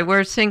Okay. not.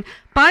 We're seeing.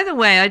 By the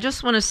way, I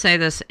just want to say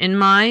this in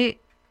my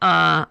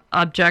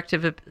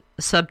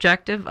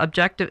subjective.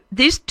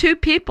 These two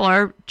people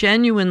are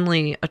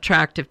genuinely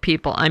attractive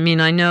people. I mean,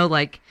 I know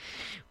like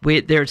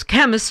there's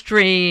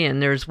chemistry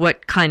and there's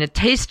what kind of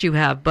taste you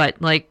have,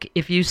 but like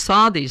if you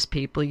saw these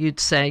people, you'd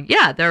say,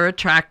 yeah, they're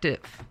attractive.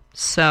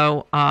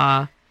 So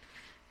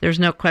there's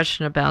no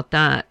question about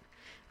that.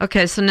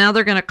 Okay, so now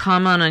they're going to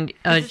comment on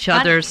This is each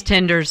other's funny.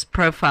 Tinder's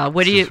profile.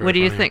 What do This you is What do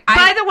very you funny. think?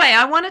 By the way,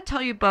 I want to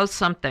tell you both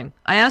something.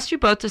 I asked you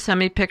both to send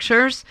me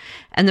pictures,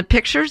 and the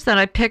pictures that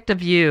I picked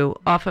of you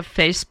off of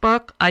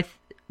Facebook,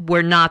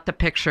 were not the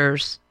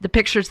pictures. The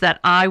pictures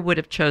that I would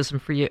have chosen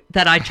for you,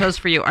 that I chose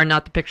for you, are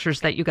not the pictures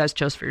that you guys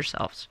chose for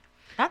yourselves.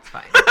 That's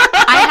fine.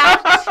 I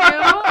have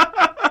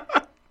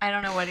two. I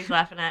don't know what he's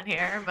laughing at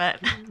here, but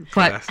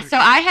But so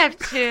I have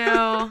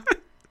two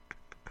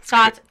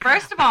thoughts.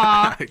 First of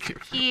all,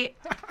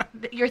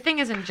 your thing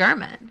is in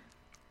German.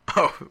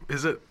 Oh,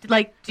 is it?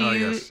 Like, do Oh,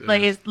 you yes, it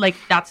like is. is like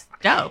that's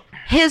dope.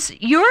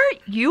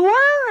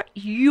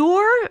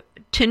 your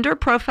Tinder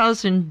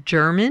profile's in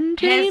German,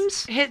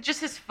 James?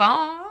 His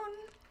phone.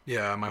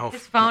 Yeah, my whole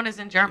His phone is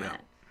in German. Yeah.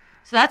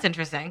 So that's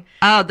interesting.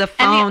 Oh, the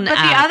phone But the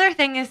app. other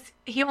thing is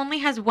he only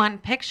has one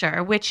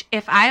picture, which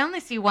if I only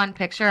see one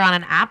picture on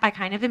an app, I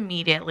kind of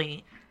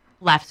immediately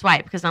left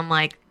swipe because I'm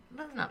like,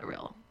 that's not a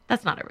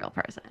real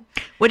person.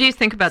 What do you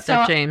think about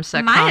that, So James?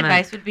 That my comment?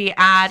 advice would be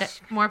add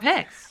more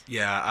pics.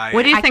 Yeah,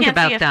 What do you I think can't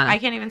about see that? I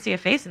can't even see a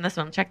face in this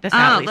one. Check this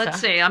out, Oh, Lisa. let's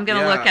see. I'm going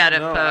to look at it,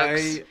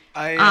 folks.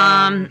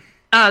 I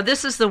Oh,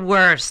 this is the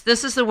worst.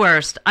 This is the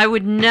worst. I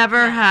would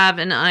never have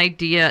an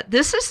idea.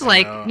 This is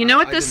like, know. you know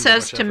what I this didn't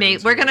put says much to effort me?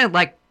 into We're it. gonna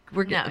like,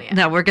 we're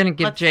gonna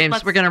give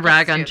James. We're gonna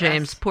rag on do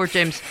James. this. Poor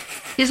James.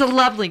 He's a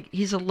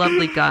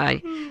lovely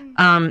guy.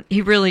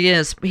 He really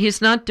is. He's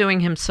not doing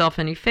himself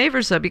any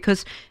favors though,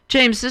 because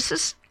James, this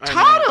is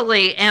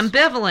totally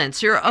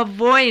ambivalence. You're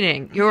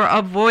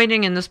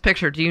avoiding in this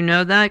picture. Do you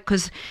know that?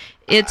 Because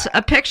it's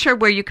a picture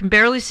where you can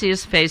barely see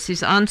his face.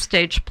 He's on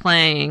stage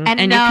playing, And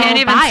you no can't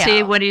even bio.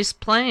 see what he's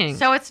playing.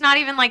 So it's not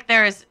even like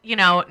there's,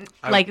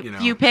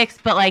 few pics,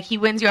 but like he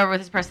wins you over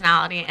with his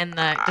personality in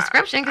the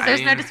description because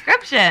there's no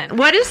description.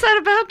 What is that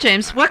about,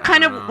 James? What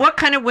kind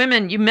of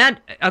women you met?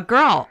 A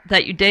girl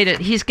that you dated?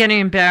 He's getting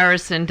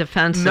embarrassed and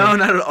defensive. No,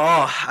 not at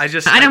all. I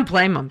don't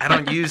blame him. I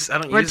don't use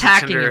We're use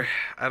attacking Tinder. you.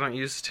 I don't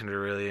use Tinder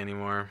really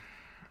anymore.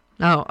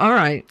 Oh, all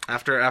right.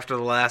 After the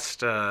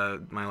last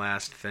my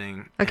last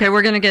thing. Okay,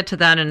 we're going to get to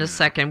that in a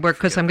second.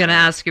 Because I'm going to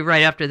that. ask you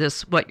right after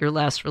this what your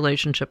last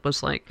relationship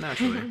was like.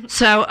 Naturally.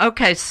 So,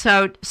 okay,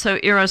 so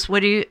Eros,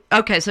 what do you?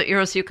 Okay, so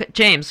Eros,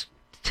 James,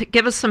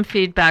 give us some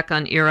feedback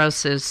on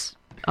Eros's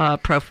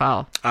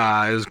profile.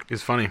 It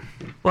was funny.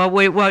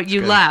 Well,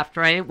 you good. laughed,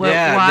 right? Well,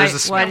 Yeah, why? there's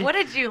this- why What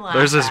did you laugh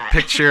There's this at?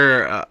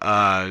 picture,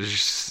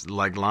 just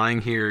like lying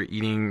here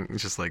eating,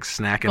 just like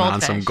snacking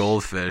on some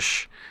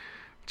goldfish,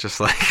 just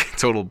like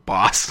total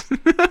boss.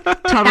 total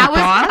That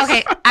boss? was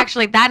okay.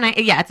 Actually, that night,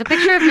 yeah, it's a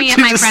picture of me at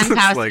my Just friend's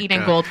looks house like,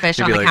 eating goldfish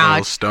on maybe the like a little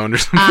couch. stoned or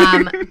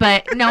something.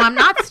 But no, I'm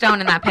not stoned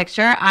in that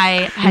picture.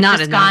 I had Not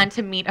just enough. gone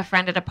to meet a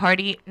friend at a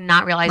party, not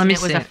Let realizing me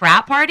it was see a it.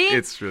 frat party.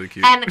 It's really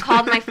cute. And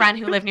called my friend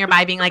who lived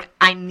nearby, being like,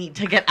 "I need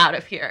to get out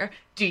of here.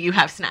 Do you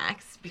have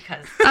snacks?"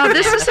 Because Oh,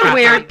 this is a frat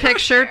weird party was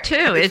picture there.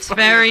 too. It's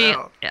funny very.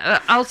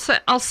 as hell.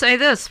 I'll say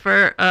this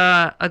for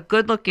a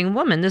good-looking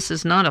woman. This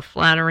is not a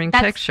flattering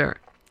That's- picture.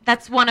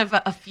 That's one of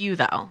a few,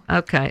 though.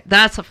 Okay,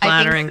 that's a I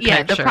flattering think, yeah,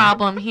 picture. the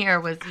problem here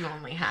was you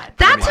only had.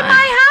 That's in one.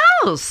 my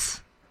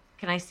house.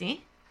 Can I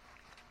see?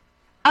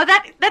 Oh,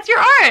 that's your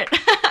art.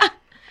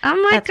 Oh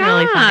my That's god!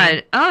 really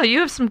funny. Oh, you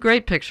have some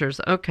great pictures.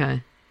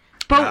 Okay,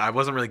 but I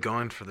wasn't really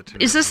going for the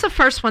Tinder. is this the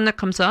first one that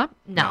comes up?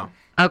 No.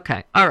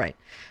 Okay, all right.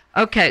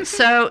 Okay,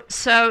 so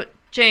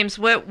James,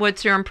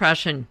 what's your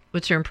impression?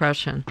 What's your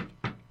impression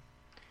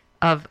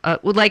of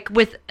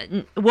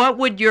what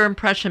would your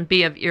impression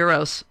be of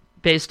Eros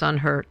based on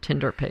her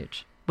Tinder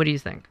page? What do you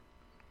think?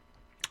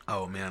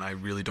 Oh man, I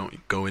really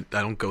don't go. I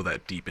don't go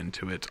that deep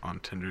into it on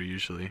Tinder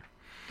usually.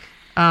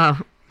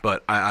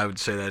 But I would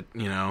say that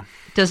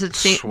Does it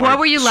seem? What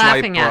were you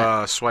laughing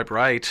at? Swipe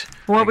right.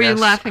 What I were you guess.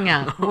 laughing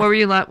at? What were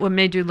you What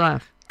made you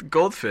laugh?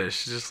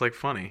 Goldfish, is just like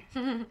funny.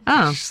 Oh,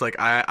 It's just like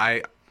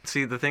I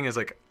see. The thing is,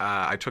 like,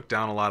 I took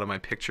down a lot of my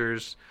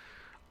pictures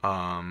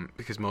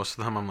because most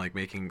of them I'm like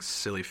making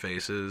silly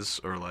faces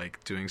or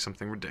like doing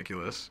something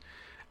ridiculous,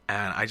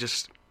 and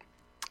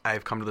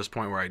I've come to this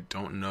point where I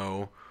don't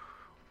know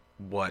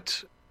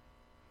what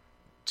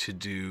to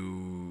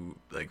do,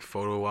 like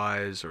photo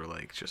wise or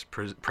like just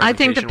I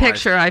think the presentation-wise.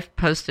 picture I've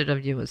posted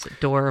of you is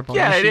adorable.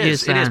 Yeah, You it should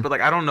use is. It is, that. but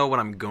like I don't know what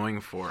I'm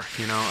going for.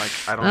 You know, like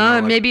I don't know.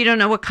 Like, Maybe you don't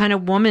know what kind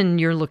of woman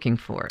you're looking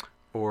for.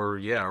 or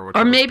what Or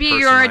type of maybe person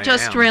you're I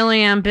just am. really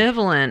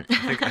ambivalent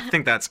I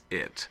think that's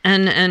it.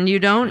 and you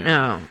don't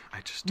know.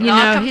 I just You It all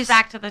know, comes he's-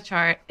 back to the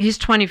chart. He's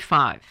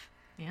 25,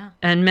 Yeah.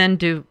 and men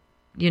do,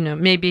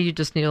 maybe you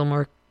just need a little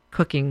more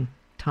cooking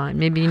time.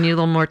 Maybe you need a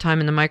little more time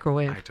in the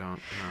microwave, I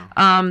don't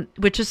know.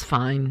 which is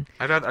fine.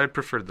 I'd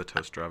prefer the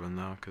toaster oven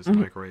though, because Mm-hmm.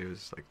 the microwave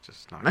is like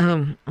just not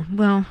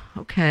Well,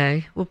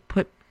 okay.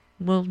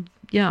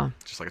 Yeah.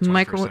 just like a 21st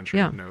microwave, century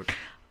yeah. note.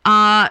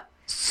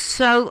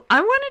 So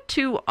I want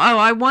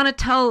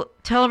to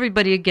tell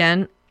everybody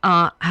again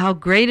how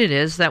great it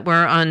is that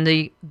we're on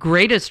the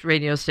greatest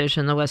radio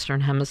station in the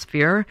Western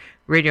Hemisphere,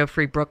 Radio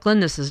Free Brooklyn.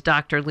 This is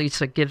Dr.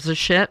 Lisa Gives a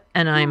Shit,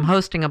 and I'm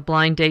hosting a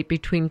blind date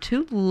between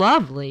two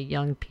lovely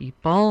young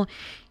people,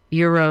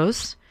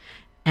 Eros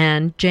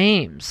and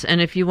James. And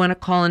if you want to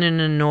call in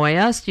and annoy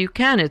us, you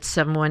can. It's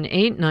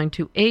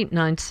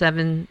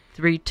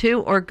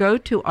 718-928-9732, or go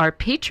to our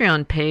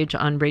Patreon page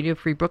on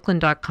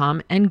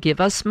radiofreebrooklyn.com and give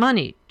us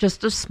money,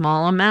 just a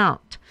small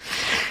amount.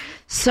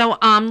 So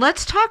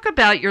let's talk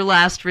about your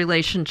last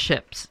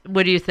relationships.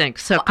 What do you think?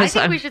 So, I 'cause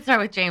think we should start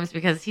with James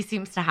because he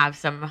seems to have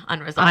some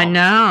unresolved. I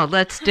know.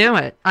 Let's do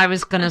it. I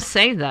was going to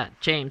say that,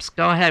 James.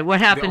 Go ahead. What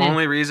The happened?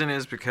 only reason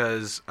is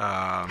because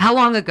How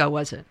long ago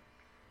was it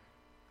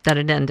that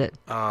it ended?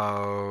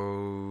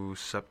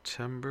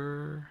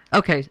 September.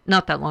 Okay,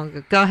 not that long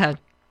ago. Go ahead.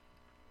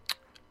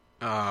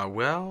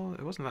 Well,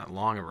 it wasn't that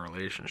long of a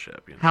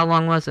relationship. You know? How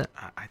long was it?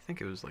 I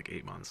think it was like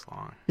 8 months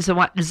long. Is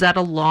that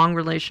a long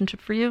relationship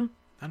for you?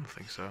 I don't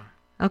think so.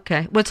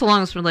 Okay. What's the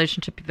longest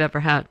relationship you've ever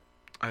had?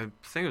 I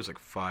think it was like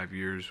 5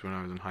 years when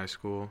I was in high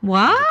school. I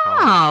was in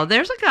college. Wow.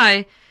 There's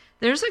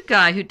a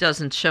guy who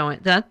doesn't show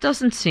it. That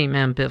doesn't seem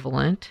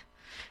ambivalent.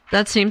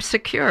 That seems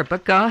secure,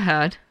 but go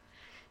ahead.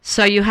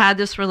 So you had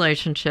this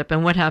relationship,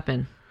 and what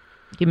happened?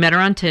 You met her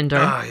on Tinder.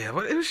 Oh yeah,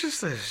 well, it was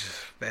just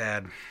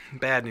bad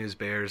news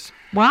bears.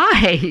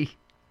 Why?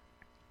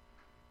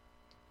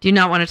 Do you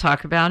not want to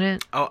talk about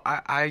it? Oh,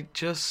 I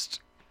just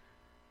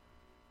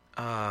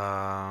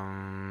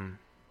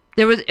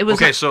It was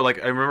okay. So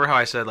like I remember how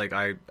I said like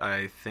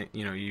I think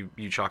you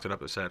chalked it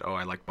up and said, oh,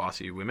 I like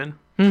bossy women.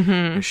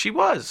 Mm-hmm. She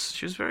was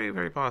very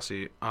very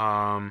bossy.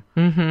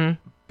 Mm-hmm.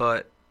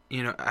 But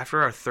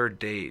after our third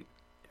date,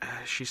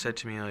 she said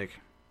to me like,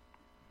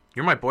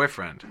 "You're my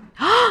boyfriend."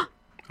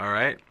 All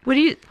right. What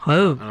do you?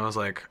 Oh. And I was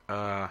like,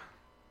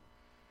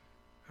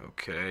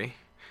 okay.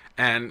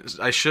 And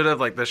I should have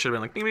that should have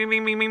been like bing, bing,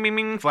 bing, bing, bing, bing,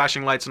 bing,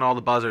 flashing lights and all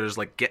the buzzers.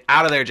 Like, get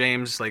out of there,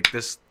 James. Like,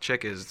 this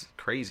chick is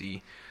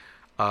crazy.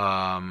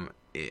 I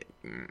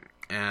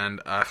don't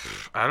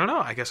know.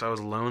 I guess I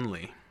was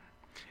lonely,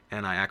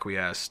 and I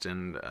acquiesced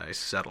and I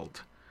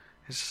settled.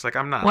 It's just like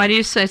I'm not. Why do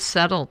you say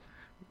settled?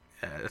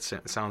 It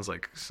sounds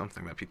like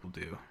something that people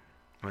do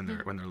when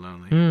they're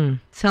lonely.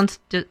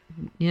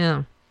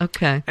 Yeah.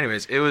 Okay.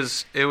 Anyways, it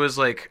was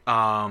like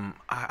I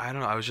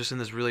don't know. I was just in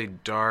this really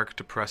dark,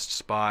 depressed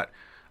spot.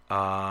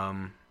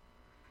 So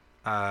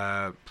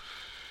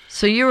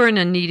you were in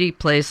a needy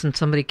place, and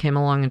somebody came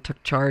along and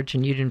took charge,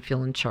 and you didn't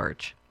feel in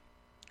charge.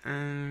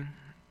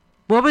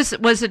 What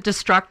was it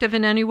destructive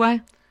in any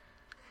way?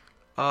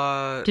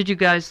 Did you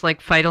guys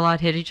like fight a lot,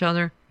 hit each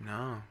other?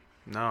 No.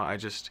 I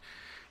just,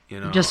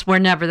 Just were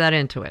never that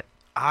into it.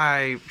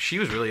 She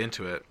was really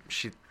into it.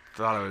 She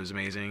thought I was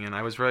amazing, and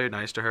I was really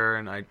nice to her,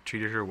 and I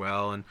treated her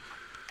well, and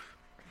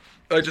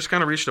I just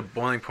kind of reached a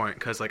boiling point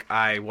because like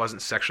I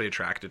wasn't sexually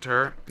attracted to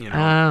her,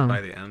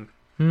 by the end.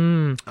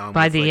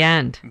 By the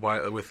end,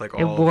 with like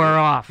all it wore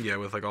off. Yeah,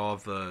 with like all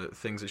of the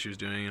things that she was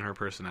doing in her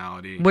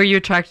personality. Were you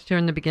attracted to her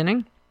in the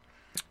beginning?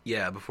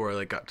 Yeah, before I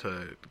like got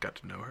to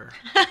know her.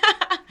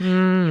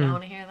 You don't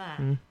want to hear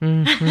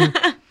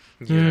that.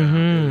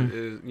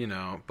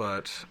 Yeah,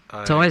 but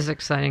It's always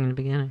exciting in the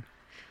beginning.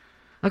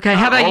 Okay,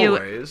 how about you?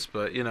 Always,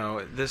 but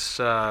this.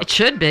 It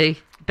should be.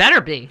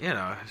 Better be.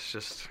 It's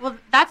just. Well,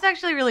 that's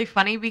actually really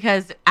funny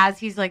because as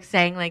he's like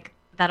saying like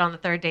that on the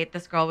third date,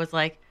 this girl was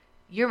like,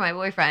 "You're my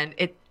boyfriend."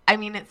 It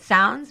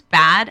sounds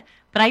bad,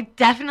 but I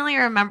definitely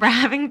remember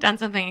having done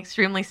something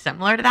extremely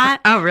similar to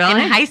that. Oh,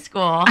 really? In high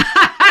school,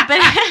 but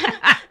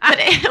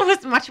it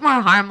was much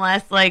more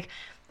harmless. Like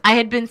I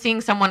had been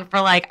seeing someone for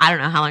like I don't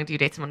know how long do you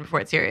date someone before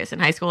it's serious in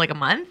high school, like a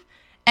month,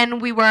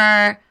 and we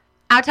were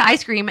out to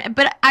ice cream,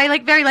 but I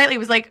like very lightly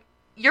was like,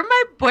 "You're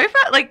my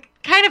boyfriend," like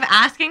kind of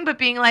asking, but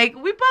being like,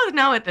 "We both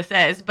know what this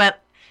is," but.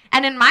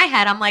 And in my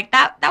head, I'm like,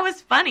 that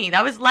was funny.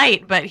 That was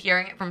light. But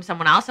hearing it from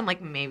someone else, I'm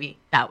like, maybe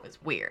that was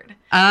weird.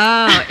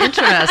 Oh,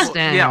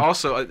 interesting. Yeah,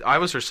 also, I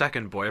was her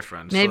second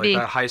boyfriend. Maybe. So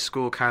like, that high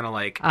school kind of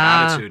like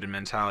attitude and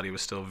mentality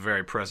was still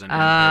very present in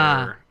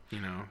her,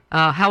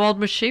 How old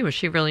was she? Was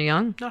she really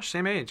young? No,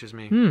 same age as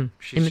me.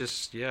 She's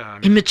just,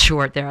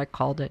 Immature. There, I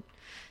called it.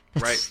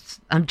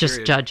 I'm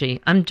just Period. judgy.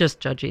 I'm just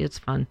judgy. It's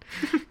fun.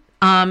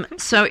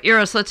 So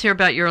Eros, let's hear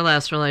about your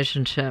last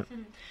relationship.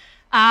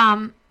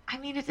 I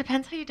mean, it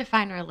depends how you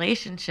define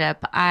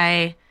relationship.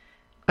 A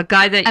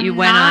guy that you I'm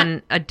went not-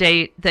 on a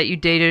date that you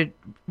dated.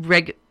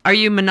 Are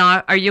you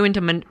Are you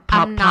into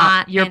I'm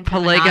not your into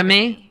polygamy?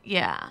 monogamy.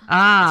 Yeah.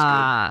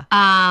 Ah,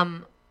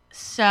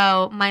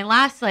 So my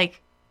last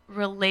like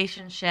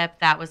relationship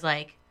that was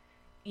like,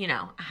 you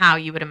know, how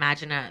you would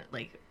imagine a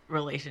like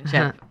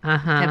relationship.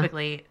 Uh-huh.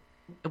 Typically,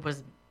 it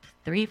was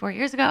 3-4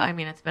 years ago. I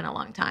mean, it's been a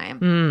long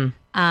time.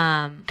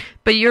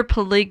 but you're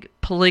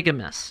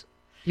polygamous.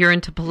 You're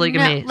into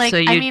polygamy. No, like so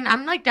you, I mean,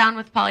 I'm like down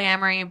with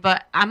polyamory,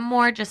 but I'm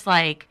more just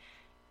like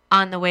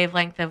on the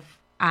wavelength of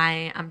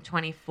I'm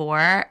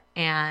 24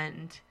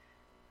 and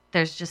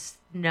there's just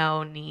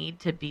no need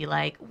to be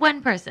like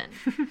one person.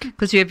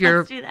 because you have your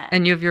Let's do that.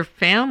 and you have your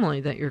family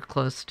that you're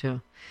close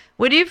to.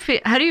 What do you feel?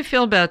 How do you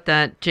feel about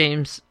that,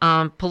 James?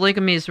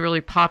 Polygamy is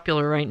really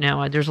popular right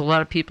now. There's a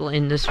lot of people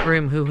in this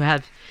room who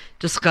have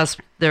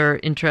discussed their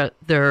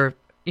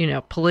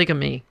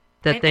polygamy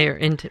that I they are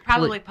into.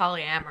 Probably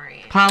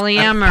polyamory.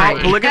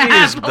 Polyamory.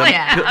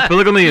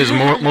 Polygamy is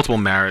multiple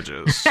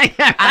marriages. I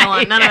don't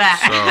want none of So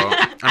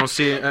that. I don't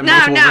see No,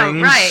 multiple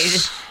rings.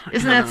 right.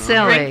 Isn't that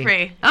silly? Ring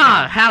free.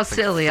 Oh, how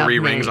silly of 3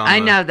 me. rings on I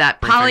the know that.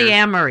 ring finger.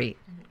 Polyamory.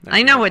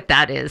 I know what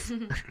that is.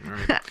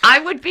 I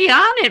would be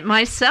on it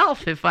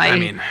myself if I... I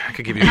mean, I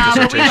could give you a Oh,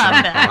 but we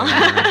dissertation.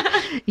 love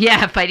Bill.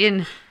 yeah, if I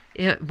didn't...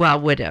 Yeah, well,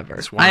 whatever.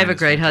 This I have wine a is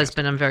great fantastic.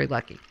 husband. I'm very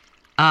lucky.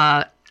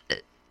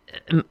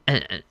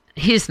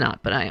 He's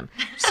not, but I am.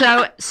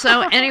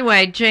 So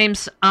anyway,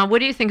 James, what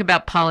do you think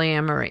about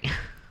polyamory?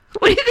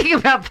 What do you think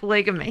about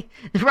polygamy?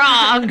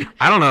 Wrong.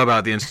 I don't know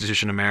about the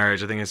institution of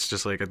marriage. I think it's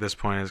just like at this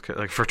point, it's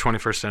like for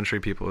 21st century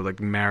people,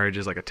 like marriage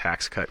is like a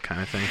tax cut kind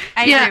of thing.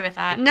 I agree with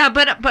that. No,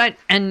 but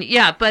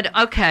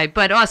okay,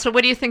 but also,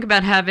 what do you think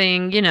about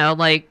having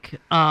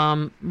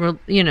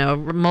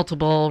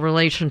multiple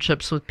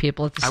relationships with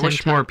people at the I same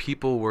wish time? more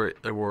people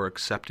were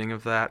accepting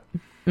of that.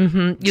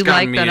 You It's like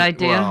gotten that me-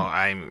 idea? Well,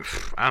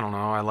 I don't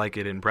know. I like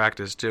it in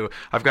practice too.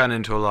 I've gotten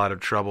into a lot of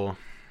trouble.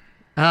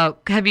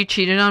 Have you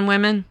cheated on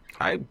women?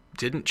 I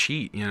didn't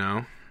cheat, you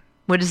know.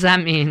 What does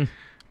that mean?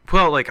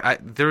 Well, like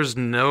there's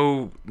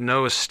no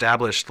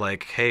established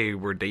like, hey,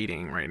 we're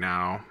dating right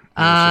now. It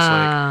was just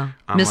like, I'm,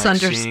 like,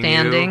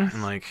 misunderstanding. seeing you,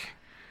 and like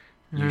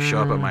you show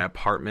up at my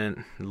apartment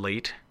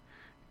late,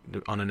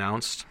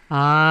 unannounced.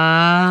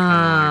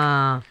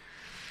 Ah.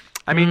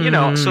 I mean, you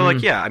know, so Hmm.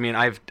 like, yeah. I mean,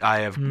 I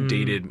have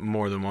dated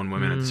more than one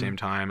woman at the same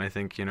time. I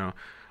think, you know,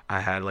 I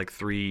had like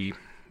 3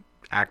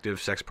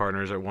 active sex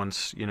partners at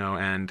once, you know,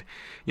 and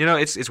you know,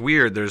 it's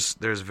weird. There's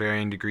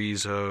varying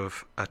degrees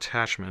of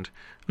attachment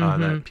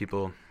that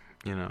people,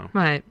 you know,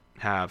 Right.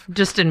 have.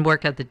 Just didn't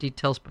work out the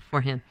details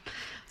beforehand.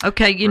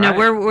 Okay, you know,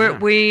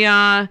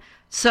 Right,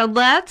 so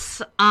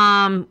let's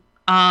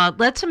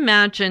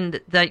imagine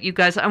that you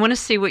guys, I want to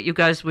see what you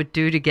guys would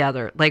do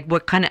together, like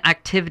what kind of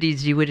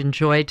activities you would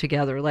enjoy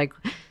together. Like,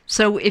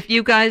 so if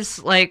you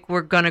guys like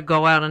were going to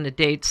go out on a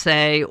date,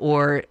 say,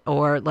 or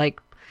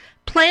like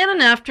plan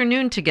an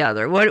afternoon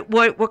together,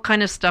 what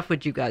kind of stuff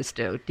would you guys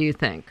do you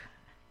think?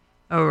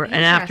 Or an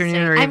afternoon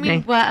or Interesting. evening? I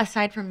mean, well,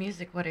 aside from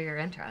music, what are your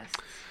interests?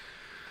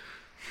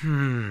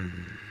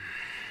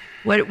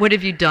 What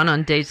have you done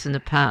on dates in the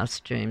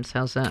past, James?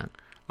 How's that?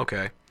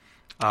 Okay.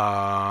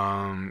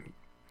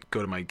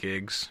 Go to my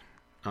gigs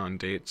on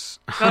dates.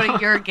 Go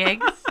to your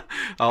gigs?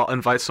 I'll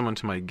invite someone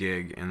to my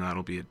gig, and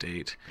that'll be a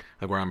date,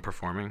 like where I'm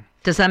performing.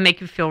 Does that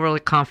make you feel really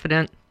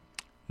confident?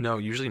 No,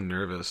 usually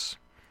nervous,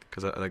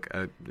 because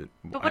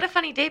But what a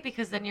funny date,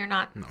 because then you're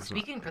not No, it's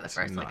speaking not. for the It's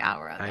first not.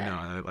 hour of I it.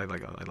 know. I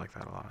like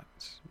that a lot.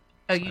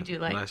 Oh, you do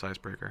like nice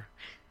icebreaker.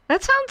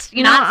 That sounds,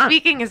 not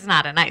speaking is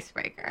not an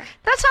icebreaker.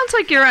 that sounds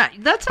like that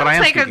But I sounds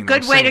am like a speaking,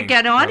 good though, way to singing.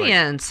 get I like-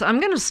 audience. I'm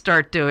going to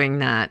start doing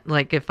that.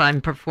 Like if I'm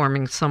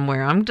performing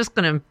somewhere, I'm just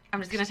going to. I'm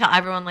just gonna tell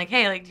everyone like,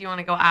 hey, like, do you want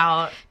to go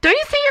out? Don't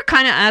you think you're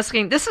kind of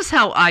asking? This is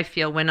how I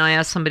feel when I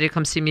ask somebody to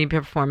come see me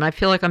perform. I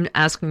feel like I'm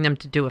asking them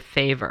to do a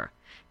favor.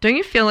 Don't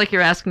you feel like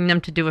you're asking them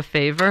to do a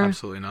favor?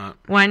 Absolutely not.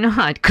 Why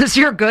not? Because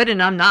you're good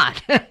and I'm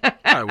not.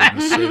 I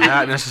wouldn't say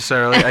that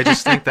necessarily. I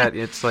just think that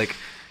it's like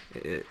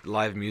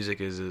live music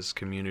is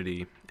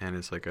community, and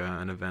it's like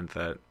an event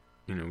that,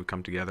 you know, we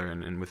come together,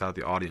 and without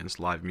the audience,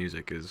 live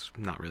music is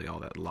not really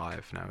all that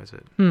live now, is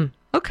it?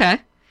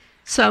 Okay.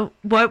 So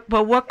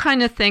what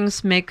kind of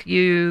things make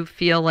you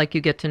feel like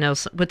you get to know?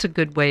 What's a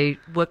good way?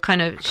 What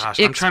kind of Gosh,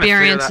 I'm trying to figure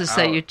that experiences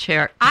that out. you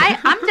share?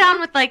 I'm down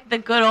with like the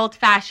good old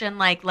fashioned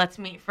like let's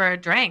meet for a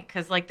drink,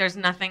 because like there's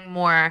nothing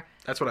more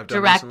That's what I've done.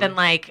 direct recently. than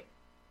like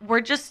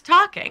we're just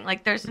talking.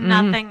 Like there's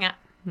nothing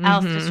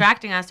else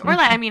distracting us. Or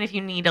like, I mean, if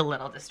you need a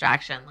little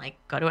distraction, like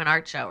go to an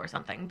art show or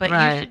something. But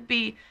Right. you should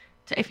be,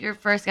 if you're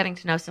first getting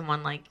to know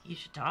someone, like you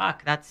should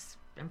talk. That's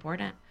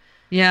important.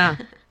 Yeah,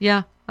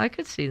 I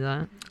could see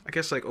that. I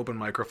guess like open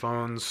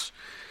microphones,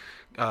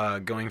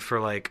 going for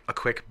like a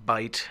quick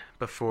bite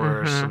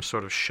before some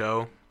sort of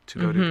show to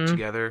go to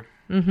together.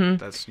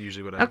 That's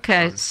usually what I.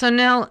 Okay, so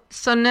now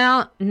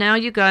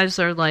you guys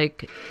are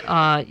like,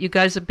 you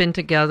guys have been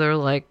together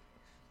like,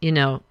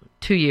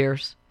 2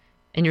 years,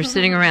 and you're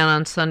sitting around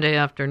on Sunday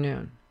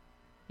afternoon.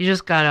 You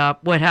just got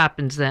up. What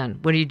happens then?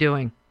 What are you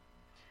doing?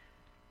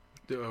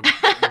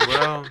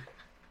 Well,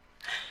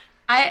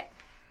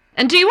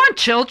 And do you want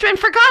children,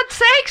 for God's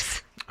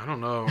sakes? I don't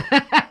know.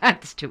 I'm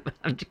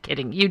just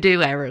kidding. You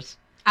do, Iris.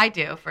 I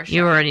do, for sure.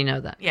 You already know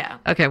that. Yeah.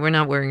 Okay, we're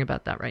not worrying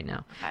about that right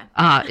now.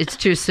 Okay. It's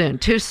too soon.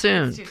 Too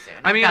soon. It's too soon.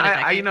 I mean, I've got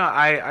a decade.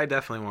 I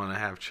definitely want to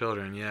have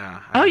children.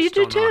 Yeah. Oh, I you just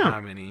do don't know too.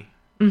 How many?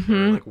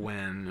 Or like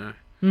when?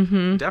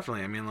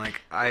 Definitely. I mean,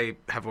 like I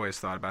have always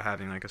thought about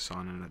having like a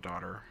son and a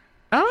daughter.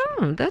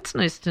 Oh, that's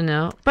nice to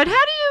know. But how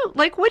do you,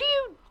 like,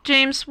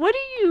 James, what do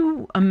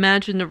you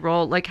imagine the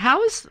role, like,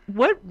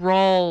 what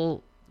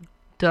role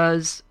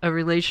does a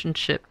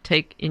relationship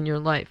take in your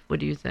life? What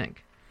do you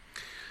think?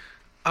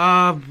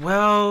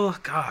 Well,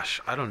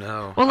 gosh, I don't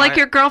know. Well, like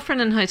your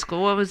girlfriend in high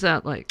school, what was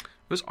that like?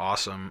 It was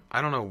awesome.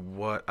 I don't know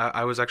what,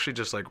 I was actually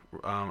just like,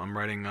 I'm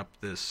writing up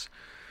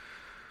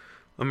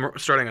I'm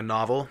starting a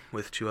novel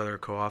with 2 other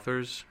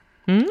co-authors,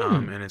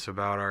 and it's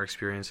about our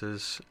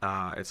experiences.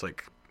 It's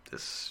like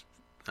this,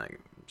 like,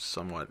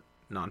 somewhat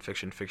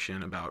nonfiction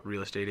fiction about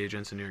real estate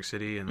agents in New York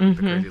City and like,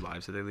 the crazy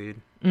lives that they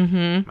lead,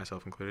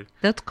 myself included.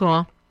 That's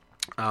cool.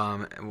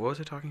 And what was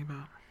I talking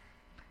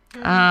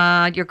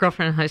about? Your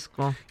girlfriend in high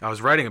school. I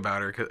was writing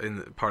about her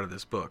in part of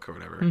this book or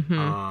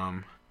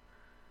whatever.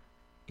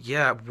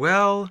 Yeah,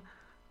 well,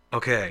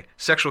 okay.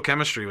 Sexual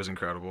chemistry was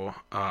incredible.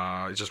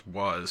 It just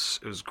was.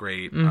 It was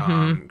great.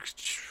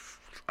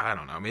 I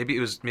don't know. Maybe it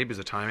was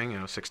the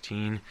timing.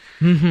 16.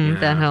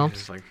 That helps. It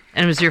was like,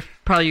 And it was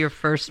probably your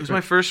first. it was my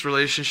first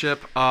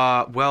relationship.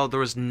 Well, there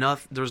was no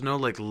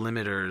like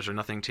limiters or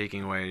nothing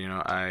taking away.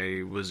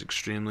 I was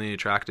extremely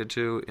attracted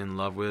to, in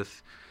love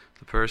with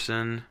the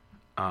person.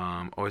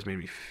 Always made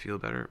me feel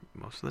better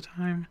most of the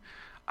time.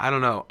 I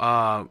don't know.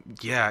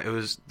 Yeah, it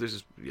was.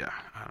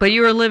 But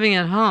you were living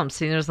at home.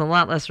 See, there's a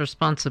lot less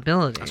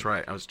responsibility. That's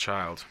right. I was a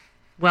child.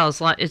 Well,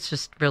 it's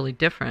just really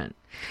different.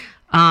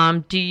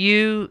 Do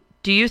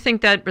you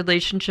think that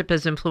relationship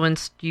has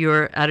influenced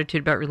your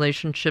attitude about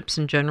relationships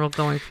in general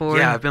going forward?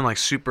 Yeah, I've been like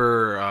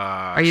super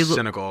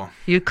cynical.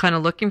 You kind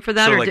of looking for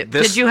that, So, or like,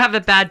 did you have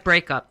a bad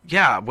breakup?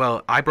 Yeah,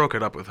 well, I broke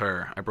it up with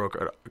her. I broke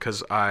it up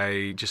because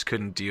I just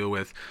couldn't deal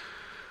with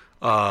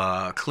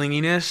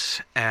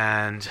clinginess,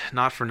 and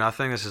not for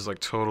nothing. This is like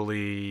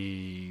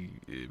totally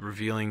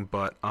revealing,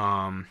 but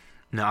no,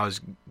 I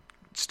was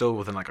still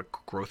within like a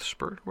growth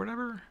spurt or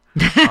whatever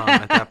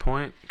at that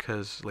point,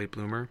 because late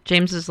bloomer.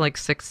 James is like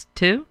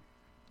 6'2".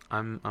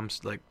 I'm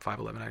like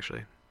 5'11"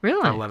 actually.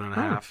 Really? 5'11" and a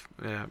half.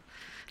 Yeah.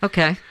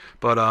 Okay.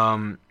 But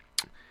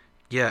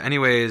yeah.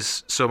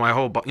 Anyways, so my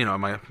whole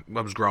I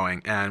was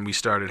growing, and we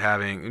started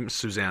having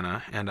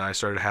Susanna and I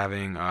started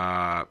having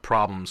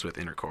problems with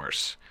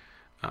intercourse,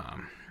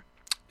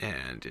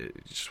 and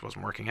it just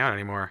wasn't working out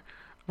anymore.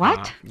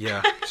 What?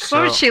 Yeah. So,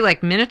 what was she,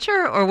 like,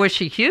 miniature, or was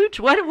she huge?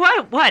 What?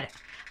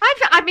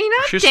 I've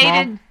She's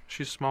dated. small.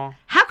 She's small.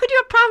 How could you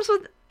have problems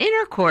with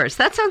intercourse?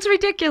 That sounds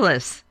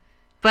ridiculous.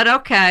 But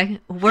okay,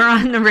 we're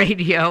on the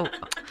radio.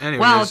 Anyways,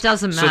 well, it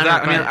doesn't matter. So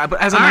that,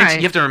 but as a all 19,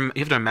 right. you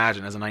have to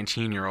imagine, as a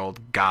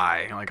 19-year-old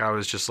guy, like, I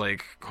was just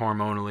like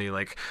hormonally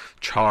like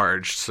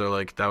charged. So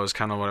like that was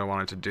kind of what I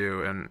wanted to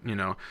do, and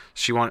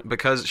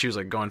because she was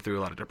like going through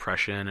a lot of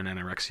depression and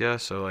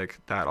anorexia, so like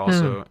that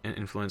also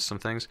influenced some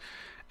things,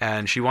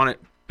 and she wanted,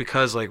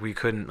 because like we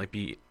couldn't like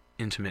be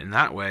intimate in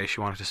that way,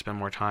 she wanted to spend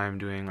more time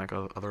doing like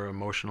other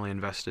emotionally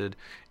invested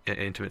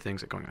intimate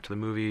things, like going out to the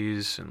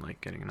movies and like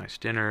getting nice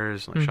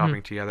dinners, like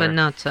shopping together, But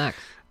not sex.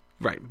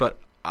 right. But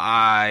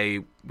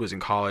I was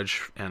in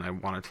college and I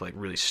wanted to like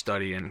really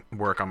study and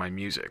work on my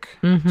music,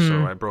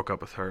 so I broke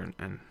up with her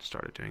and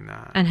started doing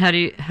that. And how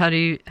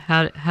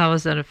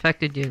has that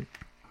affected you?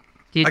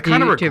 I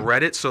kind of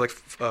regret it. So like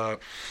I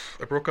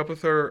broke up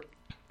with her,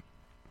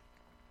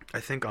 I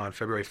think on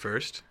February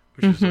 1st,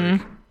 which is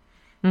like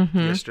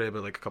yesterday,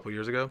 but like a couple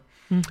years ago.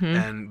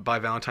 And by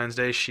Valentine's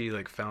Day, she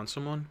like found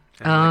someone,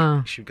 and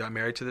like, she got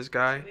married to this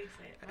guy,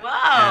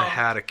 and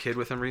had a kid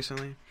with him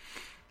recently.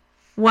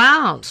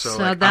 Wow. So So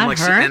like, that I'm like,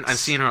 hurts. and I'm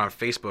seeing her on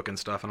Facebook and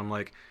stuff, and I'm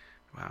like,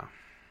 wow,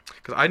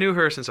 because I knew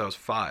her since I was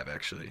 5,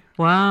 actually.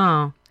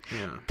 Wow.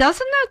 Yeah.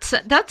 Doesn't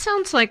that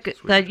sounds like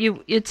that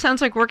you? It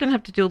sounds like we're gonna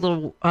have to do a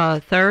little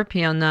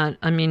therapy on that.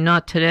 I mean,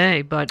 not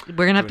today, but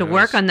we're gonna have to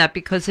work on that,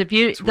 because if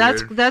you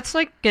weird. that's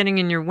like getting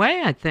in your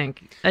way. I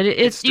think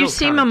It still you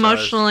seem kinda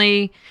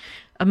emotionally.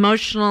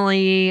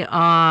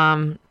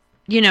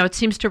 It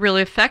seems to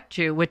really affect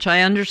you, which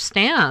I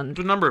understand. It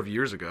was a number of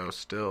years ago,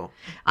 still.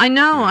 I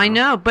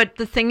know, but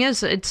the thing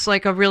is, it's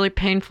like a really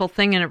painful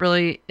thing, and it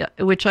really,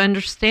 which I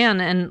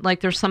understand, and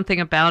like there's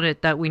something about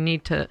it that we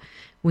need to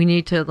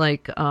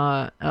like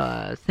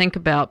think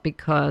about,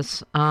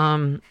 because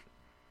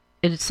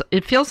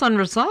it feels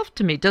unresolved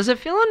to me. Does it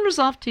feel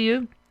unresolved to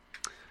you?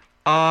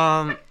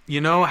 Have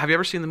you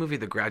ever seen the movie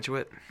The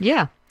Graduate?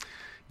 Yeah.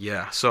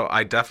 Yeah, so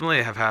I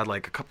definitely have had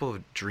like a couple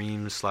of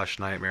dreams /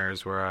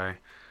 nightmares where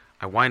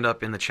I wind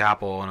up in the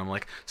chapel and I'm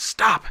like,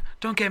 stop,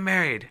 don't get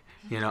married.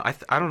 You know,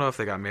 I don't know if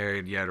they got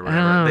married yet or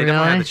whatever. Oh, They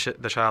definitely really?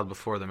 had the child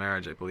before the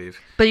marriage, I believe.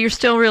 But you're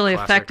still really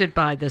Classic. affected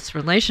by this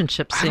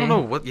relationship I scene.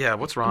 don't know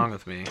what's wrong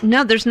with me.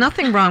 No, there's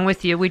nothing wrong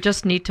with you. We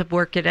just need to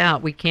work it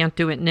out. We can't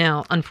do it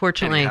now,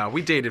 unfortunately. Anyhow,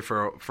 we dated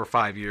for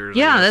 5 years. I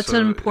Yeah, guess, that's so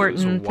an it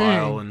was important a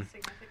while, thing. And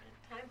Significant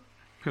time.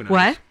 who knows?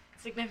 What?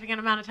 Significant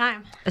amount of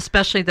time.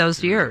 Especially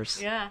those years.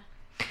 Yeah.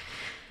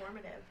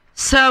 Formative.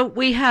 So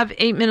we have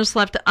 8 minutes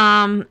left.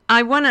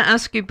 I want to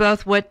ask you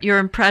both what your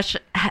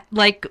impression,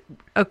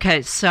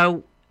 okay,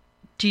 so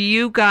do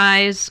you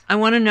guys, I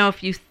want to know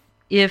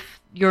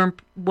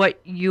what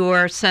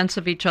your sense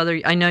of each other,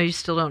 I know you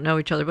still don't know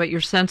each other, but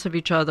your sense of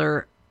each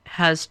other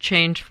has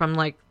changed from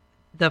like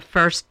the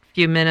first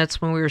few minutes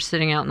when we were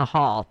sitting out in the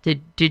hall.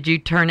 Did you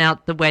turn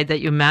out the way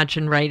that you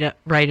imagined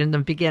right in the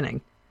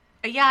beginning?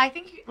 Yeah, I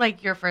think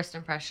like your first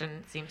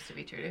impression seems to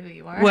be true to who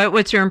you are.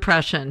 What's your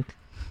impression?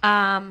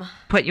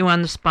 Put you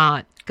on the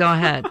spot. Go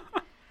ahead.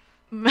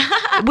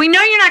 We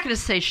know you're not going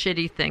to say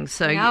shitty things,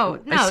 so No,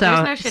 there's no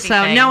shitty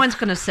so things. no one's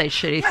going to say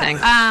shitty things.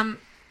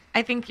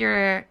 I think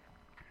you're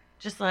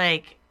just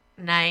like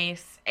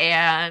nice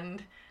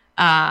and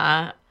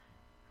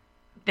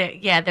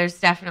there's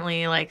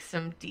definitely like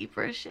some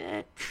deeper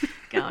shit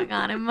going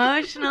on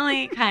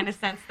emotionally. Kind of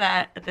sense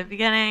that at the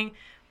beginning,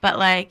 but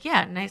like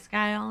nice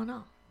guy all in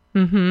all.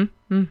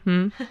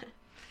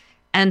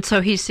 And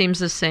so he seems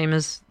the same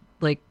as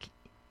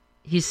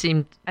he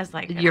seemed As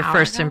like an your hour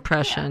first ago?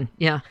 impression.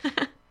 Yeah.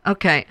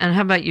 Okay. And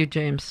how about you,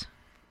 James?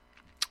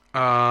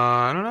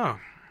 I don't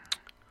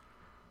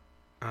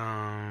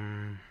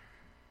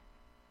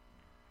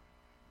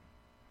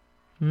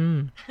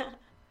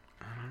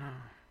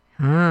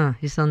know.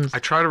 He's on. I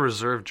try to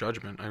reserve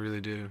judgment. I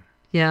really do.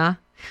 Yeah.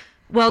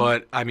 Well,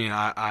 But I mean,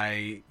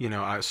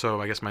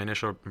 so I guess my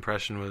initial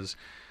impression was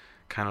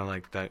kind of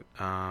like that.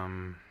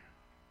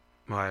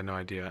 Well, I had no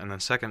idea. And then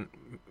second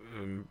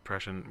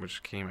impression,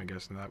 which came, I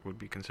guess, and that would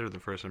be considered the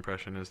first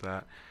impression, is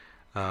that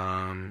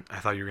I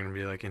thought you were gonna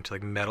be like into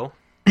like metal,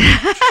 which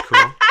is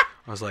cool.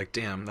 I was like,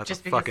 damn, that's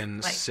Just a because,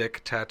 fucking like,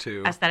 sick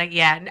tattoo. Aesthetic,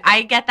 yeah.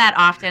 I get that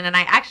often, and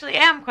I actually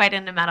am quite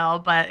into metal,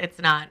 but it's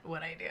not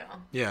what I do.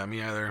 Yeah,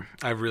 me either.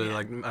 I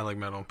like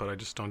metal, but I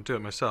just don't do it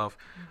myself.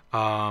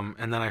 And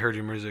then I heard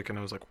your music, and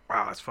I was like,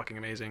 wow, that's fucking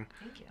amazing.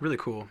 Thank you. Really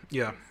cool.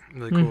 Yeah,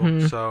 really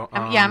cool. So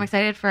I'm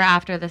excited for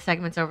after the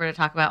segment's over to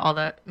talk about all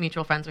the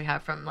mutual friends we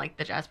have from like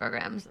the jazz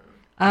programs.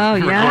 oh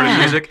recording yeah.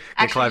 music. Get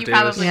Actually, Clive you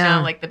Davis. probably Yeah.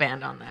 know like the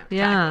band on that. track,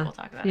 Yeah. but we'll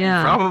talk about it.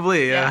 Yeah.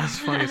 Probably, yeah. Yeah. It's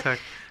funny as heck.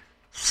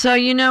 So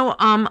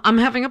I'm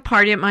having a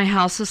party at my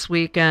house this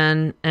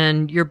weekend,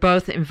 and you're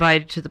both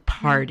invited to the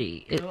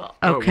party. Cool.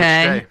 Oh, which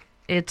Okay.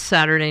 day? It's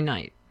Saturday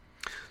night.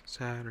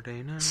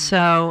 Saturday night.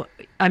 So,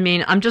 I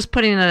mean, I'm just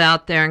putting it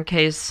out there in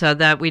case so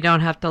that we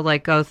don't have to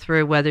like go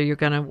through whether you're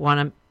going to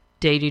want to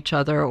date each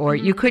other or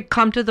you could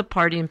come to the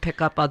party and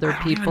pick up other I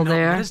don't people even know.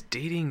 there. What does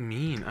dating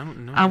mean? I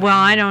don't know. Well, what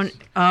I it don't. means.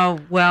 Oh,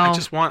 well.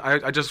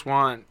 I just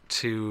want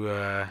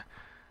to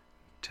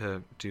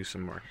do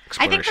some more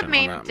I think exploration the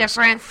main on that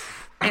difference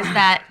myself. is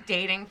that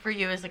dating for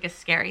you is like a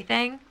scary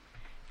thing,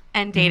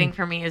 and dating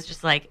for me is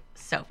just like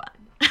so fun.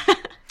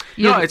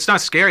 No, it's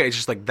not scary. It's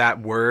just like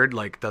that word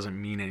like doesn't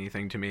mean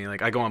anything to me.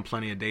 Like I go on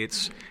plenty of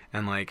dates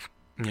and like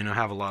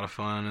have a lot of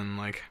fun and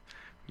like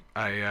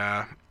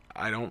I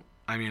don't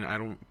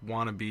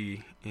want to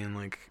be in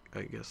like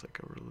I guess like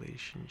a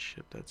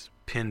relationship that's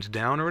pinned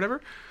down or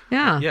whatever.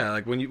 Yeah. Yeah,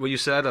 like what you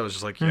said, I was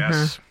just like,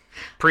 yes,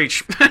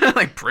 preach,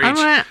 like preach.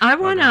 I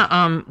want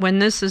to when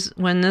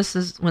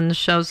the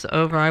show's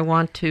over, I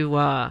want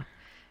to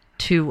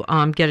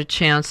get a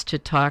chance to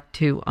talk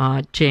to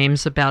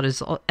James about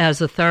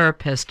as a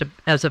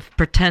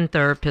pretend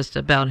therapist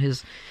about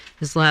his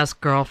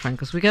last girlfriend,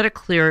 because we got to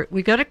clear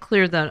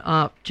that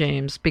up,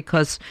 James,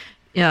 because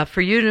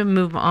for you to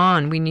move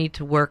on, we need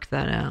to work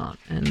that out.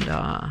 And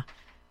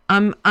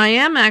I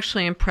am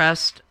actually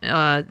impressed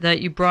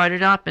that you brought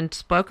it up and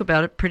spoke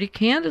about it pretty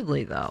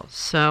candidly, though.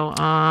 So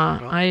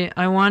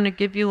I want to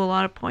give you a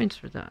lot of points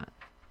for that.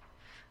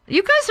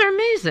 You guys are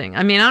amazing.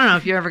 I mean, I don't know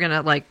if you're ever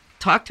gonna like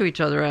talk to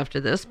each other after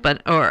this,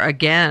 or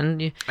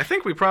again. I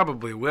think we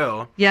probably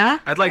will. Yeah?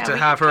 I'd like Yeah, to we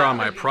have could her on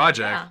my probably,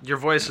 project. yeah. Your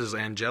voice is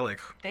angelic.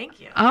 Thank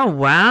you. Oh,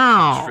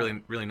 wow. It's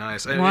really, really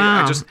nice.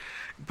 Wow. I just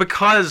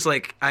because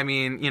like I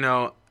mean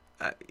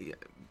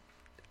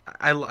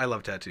I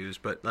love tattoos,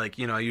 but like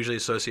I usually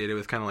associate it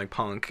with kind of like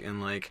punk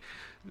and like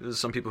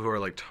some people who are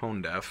like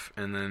tone deaf,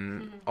 and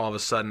then all of a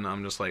sudden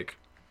I'm just like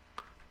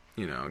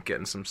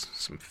getting some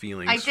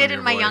feelings. I from did your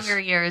in my voice. younger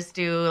years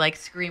do like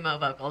screamo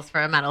vocals for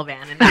a metal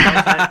band, and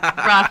that was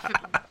a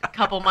rough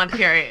couple month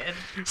period.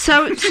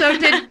 So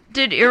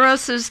did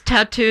Eros's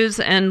tattoos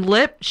and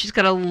lip? She's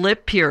got a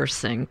lip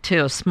piercing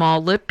too, a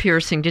small lip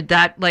piercing. She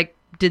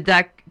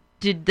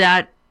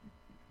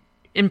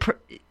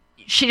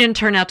didn't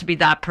turn out to be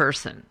that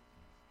person.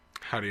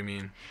 How do you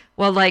mean?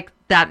 Well, like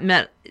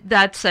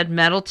that said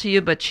metal to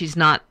you, but she's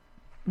not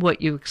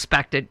what you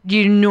expected. Do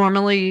you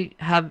normally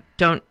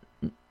don't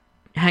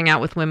hang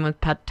out with women with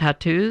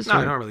tattoos? No,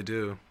 I or- normally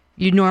do.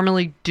 You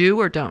normally do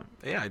or don't?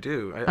 Yeah, I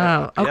do.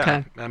 Oh,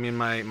 okay. Yeah. I mean,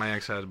 my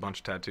ex had a bunch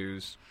of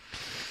tattoos.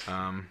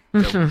 Mm-hmm.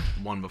 The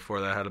one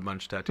before that had a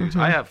bunch of tattoos.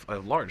 I have a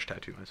large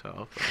tattoo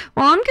myself.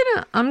 Well,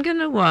 I'm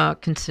gonna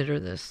consider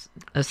this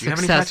a Do you have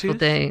any successful tattoos?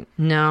 day.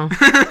 No.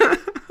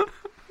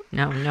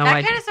 No,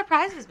 That kind of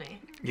surprises me.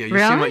 Yeah,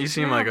 Really? you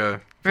seem like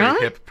a very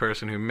Really? hip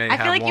person who may I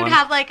have feel like one. you'd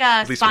have like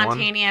a least one.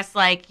 spontaneous,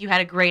 like you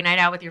had a great night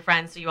out with your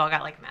friends, so you all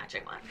got like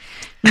matching one.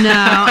 No,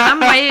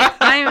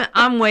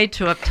 I'm way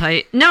too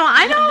uptight. No,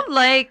 I don't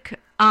like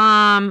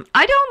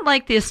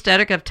the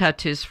aesthetic of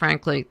tattoos,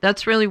 frankly.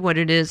 That's really what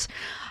it is.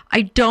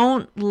 I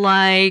don't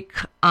like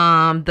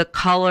the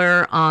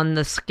color on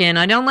the skin.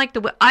 I don't like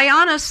I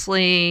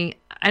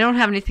don't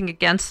have anything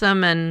against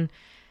them, and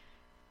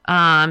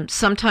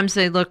sometimes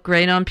they look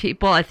great on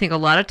people. I think a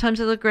lot of times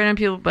they look great on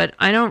people, but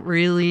I don't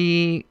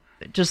really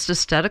just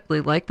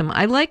aesthetically like them.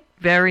 I like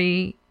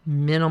very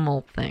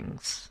minimal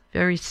things,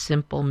 very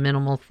simple,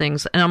 minimal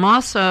things. And I'm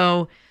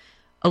also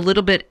a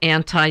little bit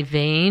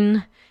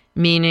anti-vain,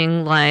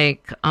 meaning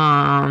like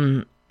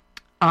I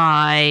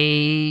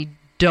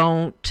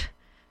don't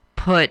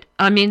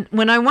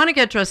when I want to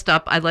get dressed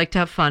up, I like to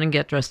have fun and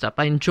get dressed up.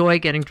 I enjoy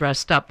getting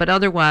dressed up. But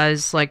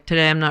otherwise, like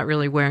today, I'm not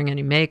really wearing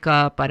any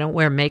makeup. I don't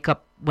wear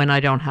makeup when I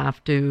don't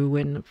have to.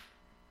 And,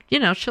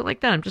 shit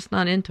like that. I'm just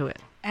not into it.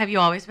 Have you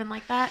always been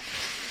like that?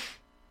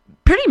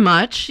 Pretty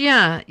much.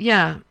 Yeah.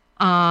 Yeah.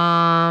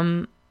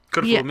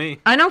 Could have fooled me.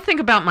 I don't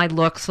think about my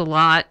looks a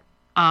lot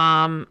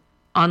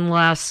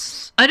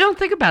unless... I don't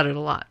think about it a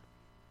lot.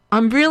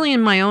 I'm really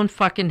in my own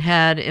fucking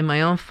head, in my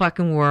own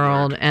fucking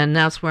world, and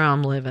that's where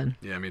I'm living.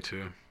 Yeah, me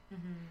too.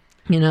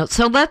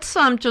 So let's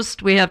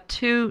we have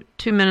two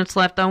minutes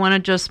left. I want to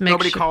just make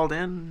Nobody sure... called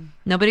in?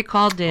 Nobody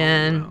called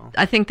in. well.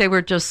 I think they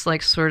were just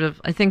like sort of...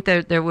 I think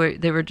they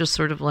were just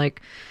sort of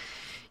like,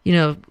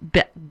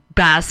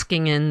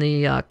 basking in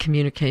the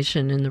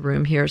communication in the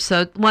room here.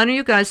 So why don't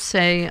you guys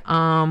say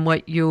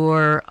what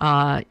your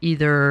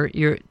either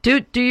your...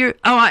 Do your...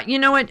 Oh, you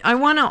know what? I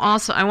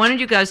wanted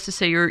you guys to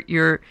say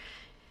your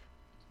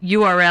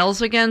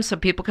URLs again so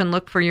people can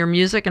look for your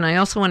music, and I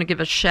also want to give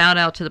a shout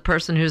out to the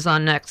person who's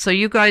on next. So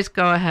you guys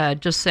go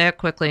ahead, just say it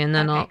quickly, and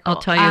then Okay, I'll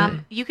cool. tell you.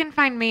 You can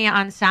find me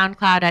on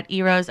SoundCloud at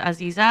Eros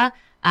Aziza.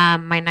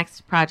 My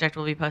next project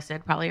will be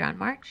posted probably around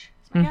March.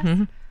 Is my guess.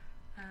 What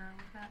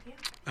about you?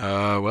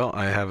 Well,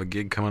 I have a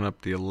gig coming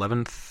up the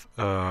 11th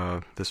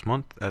this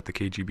month at the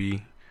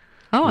KGB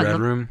Oh, Red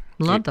Room.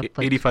 love that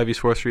place. 85 East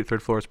 4th Street,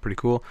 3rd floor. It's pretty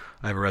cool.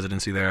 I have a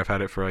residency there. I've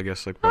had it for, I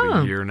guess, like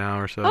about a year now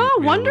or so. Oh,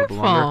 maybe a little bit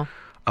longer.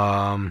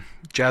 wonderful.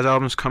 Jazz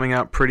album's coming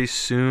out pretty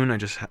soon.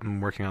 I'm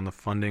working on the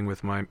funding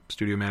with my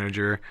studio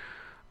manager.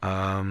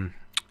 And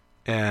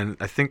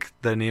I think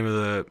the name of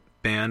the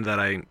band that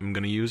I'm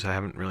going to use, I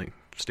haven't really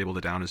stapled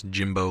it down, is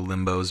Jimbo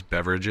Limbo's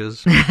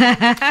Beverages.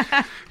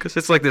 Because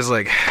it's like this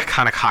like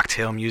kind of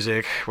cocktail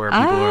music where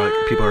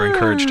people are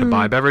encouraged to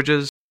buy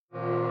beverages.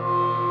 Dr.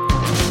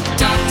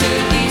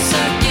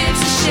 Lisa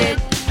gives a shit.